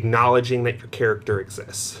acknowledging that your character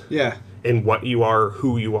exists. Yeah. And what you are,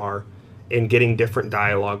 who you are, and getting different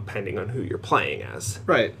dialogue depending on who you're playing as.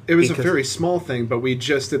 Right. It was a Because- very small thing, but we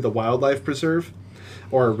just did the wildlife preserve,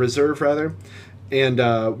 or reserve rather. And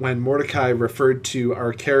when Mordecai referred to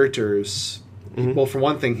our characters, well, for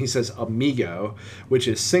one thing, he says amigo, which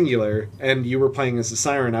is singular, and you were playing as the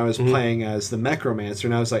siren, I was playing as the necromancer,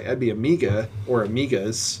 and I was like, I'd be amiga, or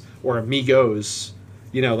amigas, or amigos,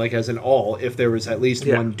 you know, like as an all, if there was at least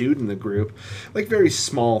one dude in the group. Like, very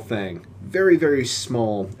small thing. Very, very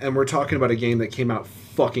small. And we're talking about a game that came out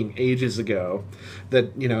fucking ages ago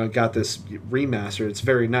that, you know, got this remaster. It's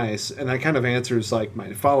very nice. And that kind of answers, like,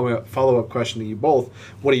 my follow-up question to you both.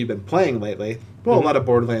 What have you been playing lately? Well, a lot of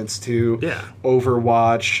Borderlands 2, Yeah.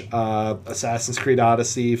 Overwatch, Assassin's Creed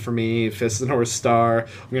Odyssey for me, Fist of the North Star.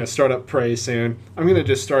 I'm going to start up Prey soon. I'm going to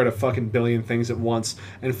just start a fucking billion things at once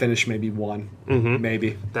and finish maybe one.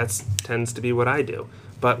 Maybe. That tends to be what I do.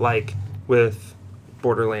 But, like, with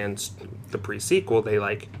Borderlands, the pre-sequel, they,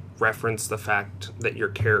 like, reference the fact that your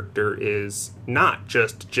character is not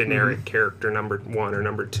just generic character number 1 or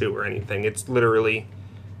number 2 or anything. It's literally...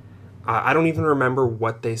 I don't even remember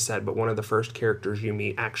what they said, but one of the first characters you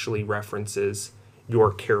meet actually references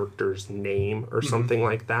your character's name or something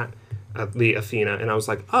like that, the Athena. And I was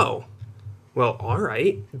like, oh, well, all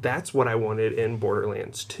right. That's what I wanted in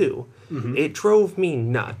Borderlands 2. It drove me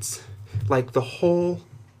nuts. Like, the whole...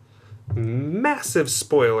 Massive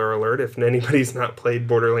spoiler alert, if anybody's not played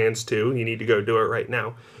Borderlands 2, you need to go do it right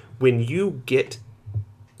now. When you get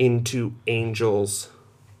into Angel's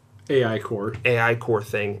AI core.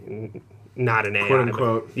 thing, not an AI, Quote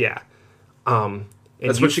unquote. but, yeah. And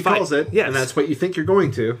That's you what she fight- calls it. Yes. And that's what you think you're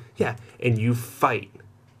going to. Yeah, and you fight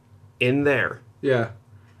in there. Yeah.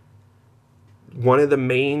 One of the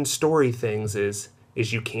main story things is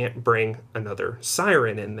you can't bring another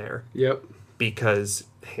siren in there Yep. because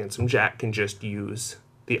Handsome Jack can just use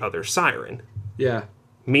the other siren. Yeah.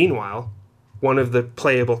 Meanwhile, one of the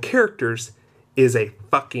playable characters is a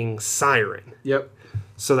fucking siren. Yep.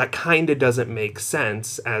 So that kind of doesn't make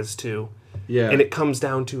sense as to... Yeah. And it comes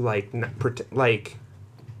down to, like... it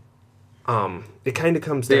kind of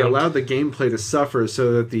comes down... They allowed the gameplay to suffer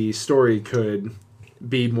so that the story could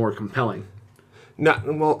be more compelling.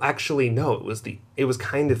 Well, actually, no. It was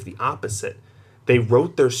kind of the opposite. They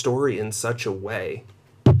wrote their story in such a way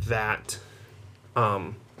that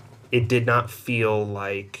it did not feel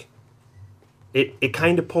like... It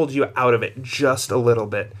kind of pulled you out of it just a little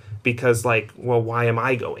bit because, like, well, why am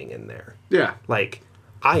I going in there? Yeah. Like,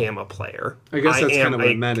 I am a player. I guess that's am kind of what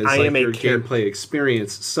a- it meant. Is I like am a your char- gameplay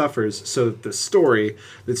experience suffers, so that the story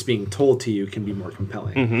that's being told to you can be more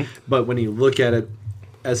compelling. Mm-hmm. But when you look at it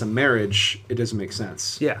as a marriage, it doesn't make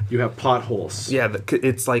sense. Yeah. you have plot holes. Yeah,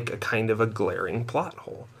 it's like a kind of a glaring plot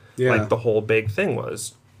hole. Yeah. Like the whole big thing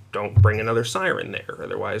was, don't bring another siren there,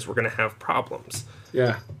 otherwise we're gonna have problems.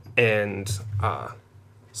 yeah. And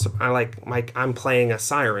so I'm playing a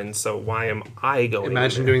siren, so why am I going?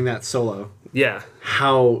 Imagine there? doing that solo. Yeah,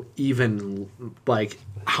 How even like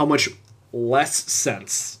how much less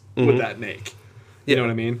sense would that make? You know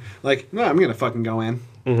what I mean? Like, no, I'm gonna fucking go in.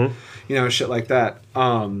 Mm-hmm. You know, shit like that.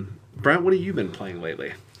 Brent, what have you been playing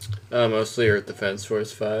lately? Mostly Earth Defense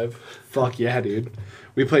Force 5. Fuck yeah, dude.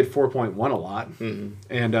 We played 4.1 a lot,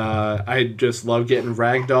 and I just love getting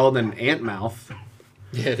ragdolled and ant mouth.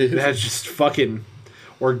 Yeah, dude. That's just fucking.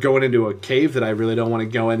 Or going into a cave that I really don't want to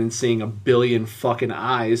go in and seeing a billion fucking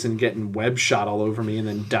eyes and getting web shot all over me and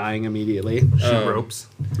then dying immediately. shoot ropes.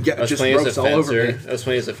 Yeah, I was just playing as ropes a all over me. fencer. I was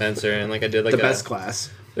playing as a fencer, and like I did like The best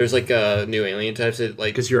class there's like new alien types that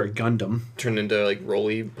like because you're a Gundam. turn into like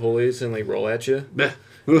roly polies and like roll at you.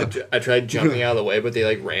 Ugh. I tried jumping out of the way, but they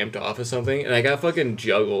like ramped off of something, and I got fucking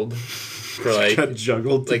juggled for like Got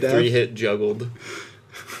juggled to like death. 3-hit juggled.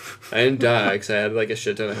 I didn't die because I had like a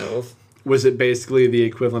shit ton of health. Was it basically the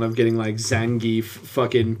equivalent of getting like Zangief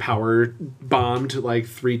fucking power bombed like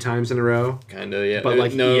 3 times in a row? Kind of, yeah. But,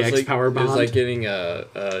 like, no, it was EX like, power It was bombed? like getting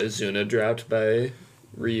Izuna dropped by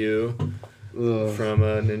Ryu Ugh. from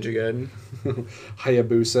Ninja Gaiden.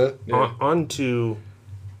 Hayabusa. Yeah. On to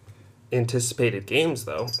anticipated games,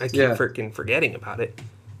 though. I keep Yeah. freaking forgetting about it.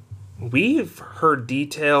 We've heard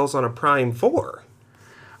details on a Prime 4.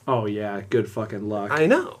 Oh yeah, good fucking luck. I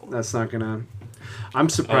know. That's not gonna. I'm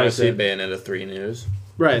surprised. Honestly, that- Bayonetta 3 news.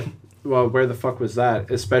 Right. Well, where the fuck was that?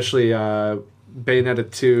 Especially Bayonetta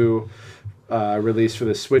 2 release for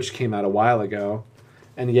the Switch came out a while ago,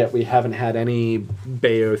 and yet we haven't had any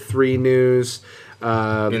Bayo 3 news.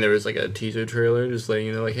 I mean, there was like a teaser trailer just letting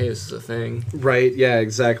you know, like, hey, this is a thing. Right, yeah,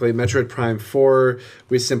 exactly. Metroid Prime 4,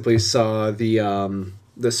 we simply saw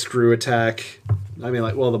the screw attack. I mean,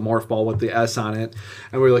 like, well, the morph ball with the S on it.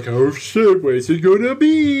 And we are like, oh shit, where's it gonna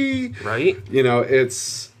be? Right? You know,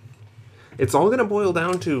 it's... It's all going to boil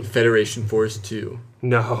down to Federation Force 2.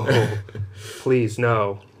 no. Please,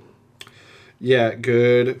 no. Yeah,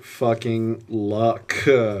 good fucking luck.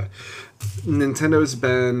 Nintendo's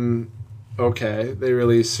been okay. They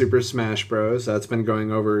released Super Smash Bros. That's been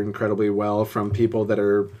going over incredibly well from people that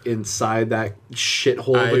are inside that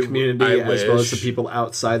shithole of the community, as well as the wish- people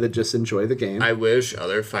outside that just enjoy the game. I wish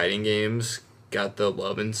other fighting games got the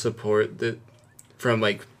love and support that from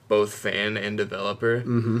like both fan and developer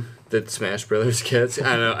that Smash Brothers gets.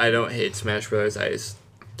 I don't hate Smash Brothers. I just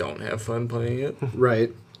don't have fun playing it.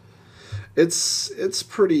 Right. It's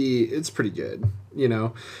pretty good, you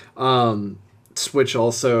know. Switch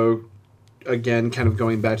also, again, kind of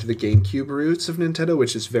going back to the GameCube roots of Nintendo,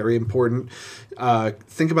 which is very important.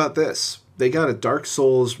 Think about this. They got a Dark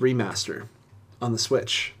Souls remaster on the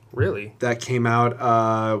Switch. Really? That came out,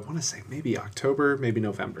 I want to say maybe October, maybe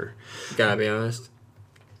November. Gotta be honest,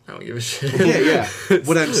 I don't give a shit. Yeah.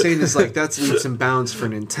 What I'm saying is, like, that's leaps and bounds for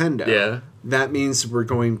Nintendo. Yeah. That means we're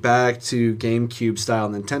going back to GameCube style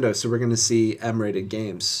Nintendo, so we're going to see M-rated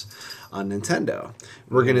games on Nintendo.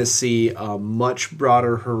 We're going to see a much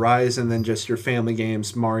broader horizon than just your family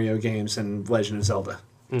games, Mario games, and Legend of Zelda.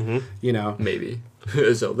 Mm-hmm. You know? Maybe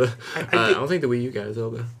Zelda. I don't think the Wii U got a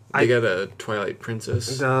Zelda. They got a Twilight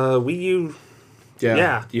Princess. Wii U,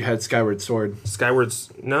 Yeah. You had Skyward Sword. Skyward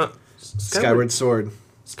Sword.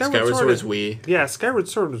 Skyward Sword was Wii. Yeah, Skyward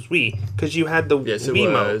Sword was Wii, because you had the Yes, it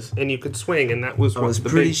Wiimote, was. and you could swing, and that was I was the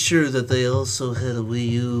pretty big... sure that they also had a Wii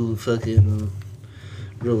U fucking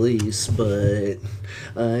release, but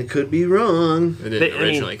I could be wrong. It didn't They- I mean-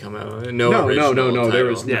 originally come out. No. original There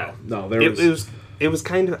was title. It was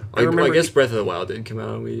kind of... I Like, remember... I guess Breath of the Wild did come out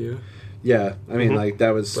on Wii U. Yeah, I mean, like,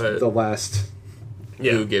 that was But- the last...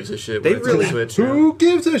 Yeah. Who gives a shit? They When it's on really- Switch now? Who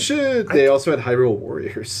gives a shit? They also had Hyrule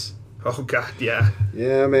Warriors. Oh, God, yeah.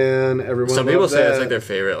 Yeah, man. Everyone Some people loved say that. it's like their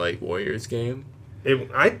favorite like Warriors game.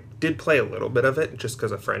 I did play a little bit of it, just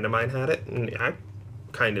because a friend of mine had it, and I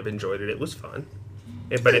kind of enjoyed it. It was fun.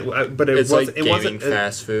 It It's wasn't... like it gaming wasn't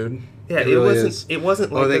fast food. Yeah, It it, really wasn't. is. It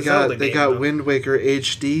wasn't like Oh, they a Zelda got game, got though. Wind Waker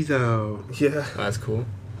HD though. Yeah. Oh, that's cool.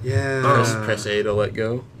 Yeah. Press A to let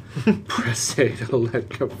go. Press A to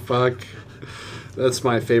let go. Fuck. That's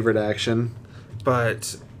my favorite action.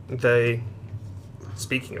 But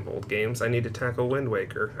speaking of old games, I need to tackle Wind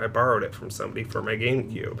Waker. I borrowed it from somebody for my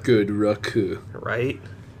GameCube, Good Raku. right?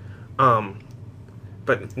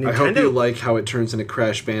 But Nintendo, I hope you like how it turns into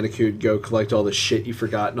Crash Bandicoot. Go collect all the shit you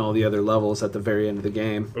forgot in all the other levels at the very end of the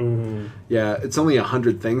game. Ooh. Yeah, it's only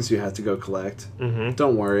 100 things you have to go collect. Mm-hmm.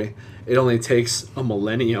 Don't worry. It only takes a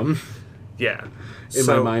millennium. Yeah. In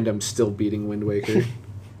my mind, I'm still beating Wind Waker.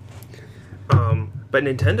 But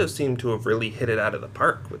Nintendo seemed to have really hit it out of the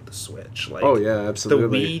park with the Switch. Like, Oh, yeah,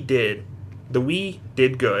 absolutely. The Wii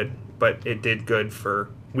did good, but it did good for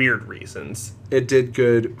weird reasons. It did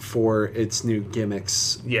good for its new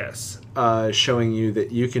gimmicks, Yes. showing you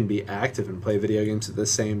that you can be active and play video games at the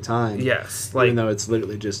same time. Yes. Even though it's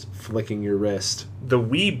literally just flicking your wrist. The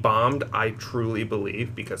Wii bombed, I truly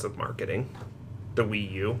believe, because of marketing. The Wii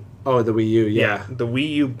U. Oh, the Wii U, yeah. The Wii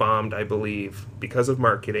U bombed, I believe, because of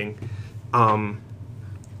marketing.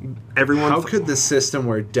 Everyone. How could the system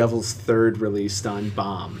where Devil's Third released on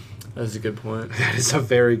bomb? That's a good point. That is a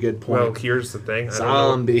very good point. Well, here's the thing.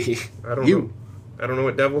 Zombie. I don't know. I don't know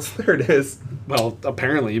what Devil's Third is. Well,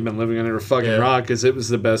 apparently you've been living under a fucking Yeah. rock because it was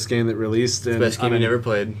the best game that released. The best game you never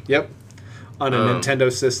played. Yep. On a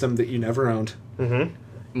Nintendo system that you never owned.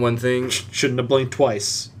 Mm-hmm. One thing, Shouldn't have blinked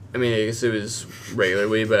twice. I mean, I guess it was regular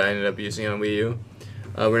Wii, but I ended up using it on Wii U.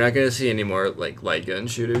 We're not going to see any more, like, light gun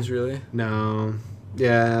shooters, really. No.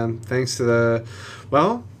 Yeah, thanks to the...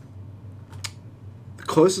 Well, the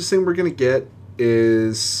closest thing we're going to get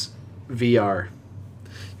is VR.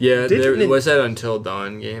 Yeah, there Didn't was that Until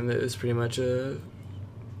Dawn game that was pretty much a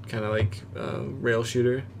kind of like rail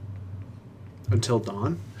shooter. Until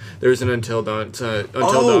Dawn? There was an Until Dawn. Until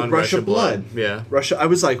Oh, Dawn Rush of Blood. Yeah. Russia. I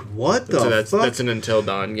was like, what the So that's fuck? that's an Until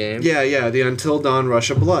Dawn game. Yeah, the Until Dawn Rush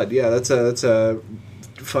of Blood. Yeah, that's a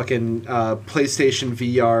fucking PlayStation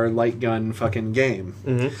VR light gun fucking game.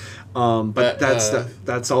 Mm-hmm. But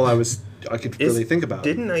that's all I could really think about.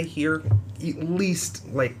 Didn't I hear at least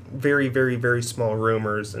like very, very, very small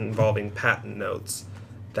rumors involving patent notes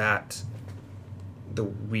that the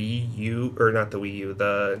Wii U, or not the Wii U,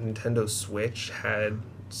 the Nintendo Switch had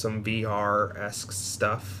some VR-esque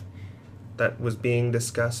stuff that was being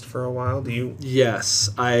discussed for a while? Do you? Yes,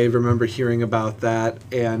 I remember hearing about that,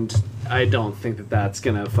 and I don't think that that's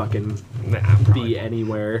gonna fucking Nah, probably be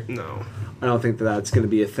anywhere. no. I don't think that that's gonna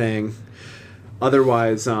be a thing.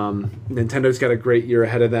 Otherwise, Nintendo's got a great year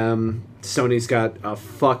ahead of them. Sony's got a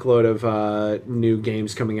fuckload of new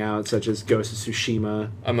games coming out, such as Ghost of Tsushima.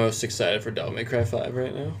 I'm most excited for Devil May Cry 5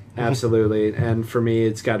 right now. Absolutely. And for me,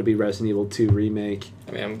 it's got to be Resident Evil 2 Remake.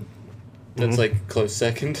 I mean, that's like close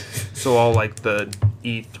second. So all like the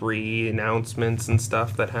E3 announcements and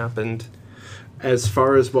stuff that happened. As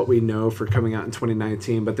far as what we know for coming out in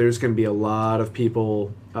 2019, but there's going to be a lot of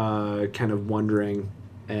people kind of wondering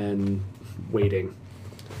and waiting.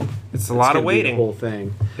 It's a lot of The waiting. whole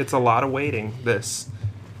thing. It's a lot of waiting. That's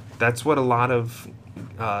what a lot of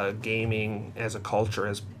gaming as a culture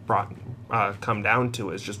has come down to,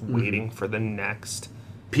 is just waiting for the next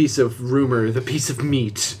Piece of rumor, the piece of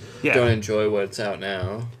meat. Yeah. Don't enjoy what's out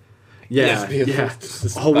now. Yeah, Just be able yeah. to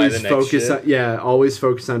just buy Always the next focus shit. on always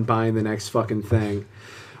focus on buying the next fucking thing,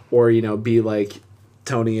 or be like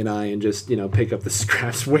Tony and I and just pick up the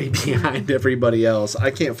scraps way behind everybody else.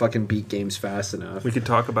 I can't fucking beat games fast enough. We could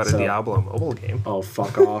talk about So- a Diablo mobile game. Oh,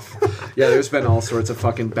 fuck off. Yeah, there's been all sorts of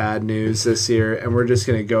fucking bad news this year, and we're just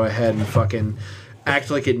gonna go ahead and fucking act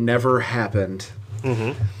like it never happened.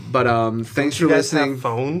 But thanks for You guys listening. have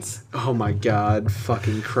phones? Oh my god,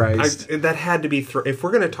 fucking Christ. That had to be if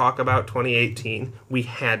we're gonna talk about 2018, we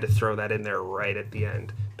had to throw that in there right at the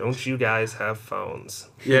end. Don't you guys have phones?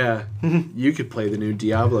 Yeah, you could play the new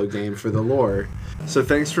Diablo game for the lore. So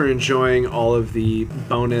thanks for enjoying all of the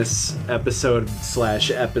bonus episodes.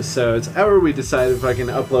 However we decided if I can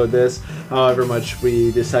upload this, however much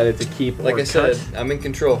we decided to keep. Like or I said, cut. I'm in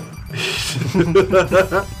control.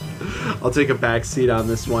 I'll take a back seat on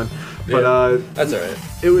this one. But That's alright.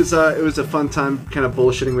 it was a fun time kind of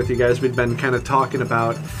bullshitting with you guys. We'd been kind of talking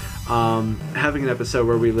about having an episode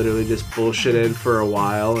where we literally just bullshitted for a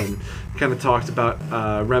while and kind of talked about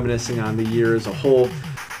reminiscing on the year as a whole.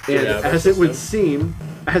 And Yeah, as it would seem,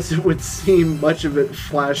 much of it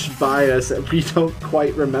flashed by us, and we don't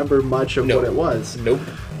quite remember much of No. what it was. Nope.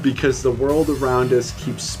 Because the world around us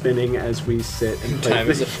keeps spinning as we sit and play Time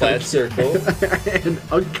is a flat circle. and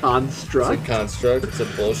a construct. It's a construct. It's a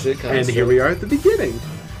bullshit construct. And here we are at the beginning.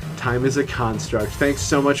 Time is a construct. Thanks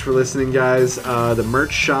so much for listening, guys. The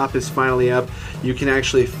merch shop is finally up. You can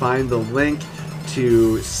actually find the link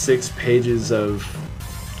to 6 pages of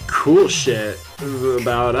cool shit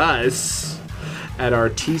about us at our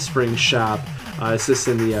Teespring shop. It's just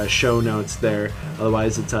in the show notes there.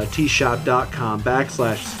 Otherwise, it's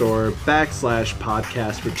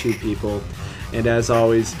tshop.com/store/podcast for two people. And as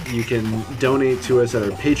always, you can donate to us at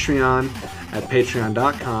our Patreon at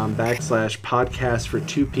patreon.com/podcast for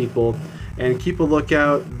two people. And keep a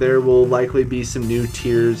lookout. There will likely be some new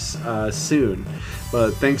tiers soon.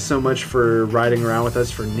 But thanks so much for riding around with us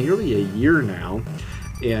for nearly a year now.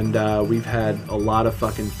 And we've had a lot of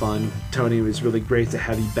fucking fun. Tony, it was really great to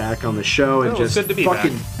have you back on the show and just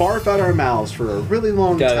fucking barf out our mouths for a really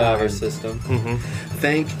long time. Got it out of our system.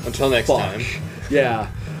 Until next time. Yeah.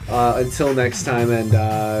 Until next time. And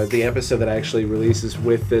the episode that actually releases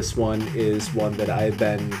with this one is one that I've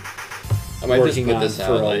been working on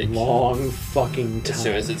for a long fucking time. As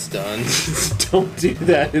soon as it's done. Don't do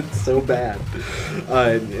that. It's so bad.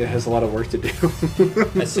 It has a lot of work to do.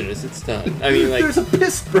 As soon as it's done. I mean, like, there's a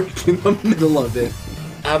piss break in the middle of it.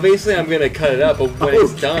 Obviously, I'm gonna cut it up, but when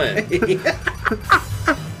it's done.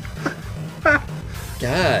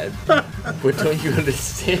 God, what don't you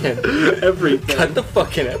understand? Everything. Cut the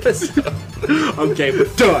fucking episode. Okay, we're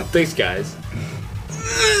done. Thanks, guys.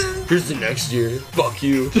 Here's the next year. Fuck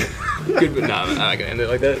you. Good, but nah, I'm not gonna end it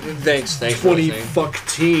like that. Thanks.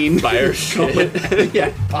 2015. Buy our shit.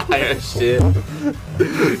 Yeah, buy our shit.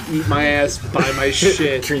 Eat my ass, buy my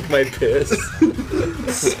shit. Drink my piss.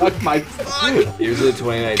 Suck my fuck. Here's the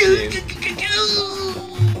 2019.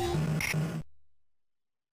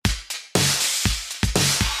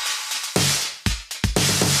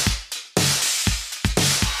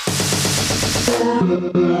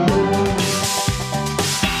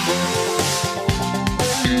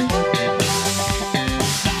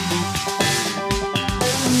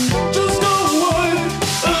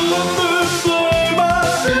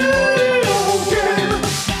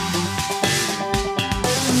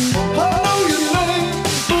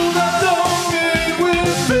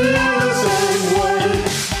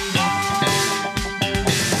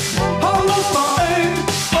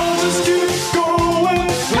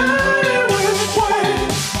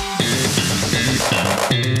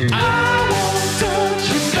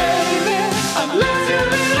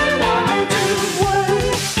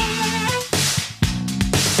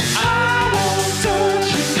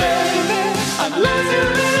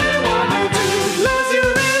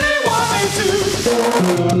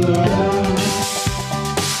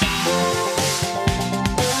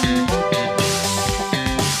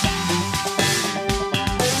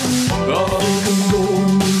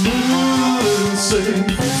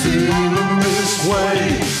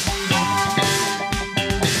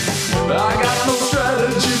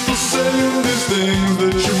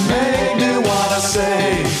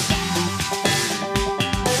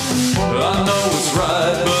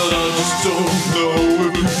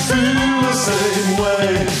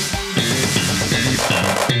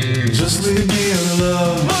 Just leave me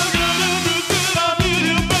alone.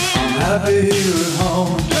 I'm happy here at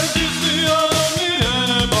home.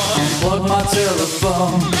 Unplug my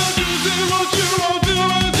telephone.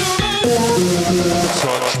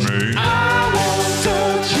 Touch me. I won't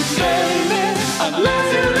touch you, baby, unless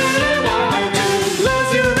you really want me to. Unless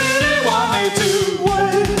you really want me to.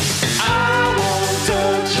 Wait. I won't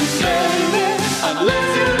touch you, baby, unless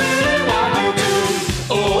you really want me to.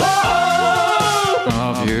 Oh, oh,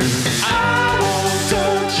 oh. Of you. I won't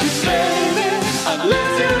touch you, baby,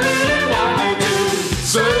 unless you really want me to.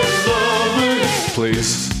 Say you love me,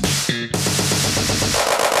 please.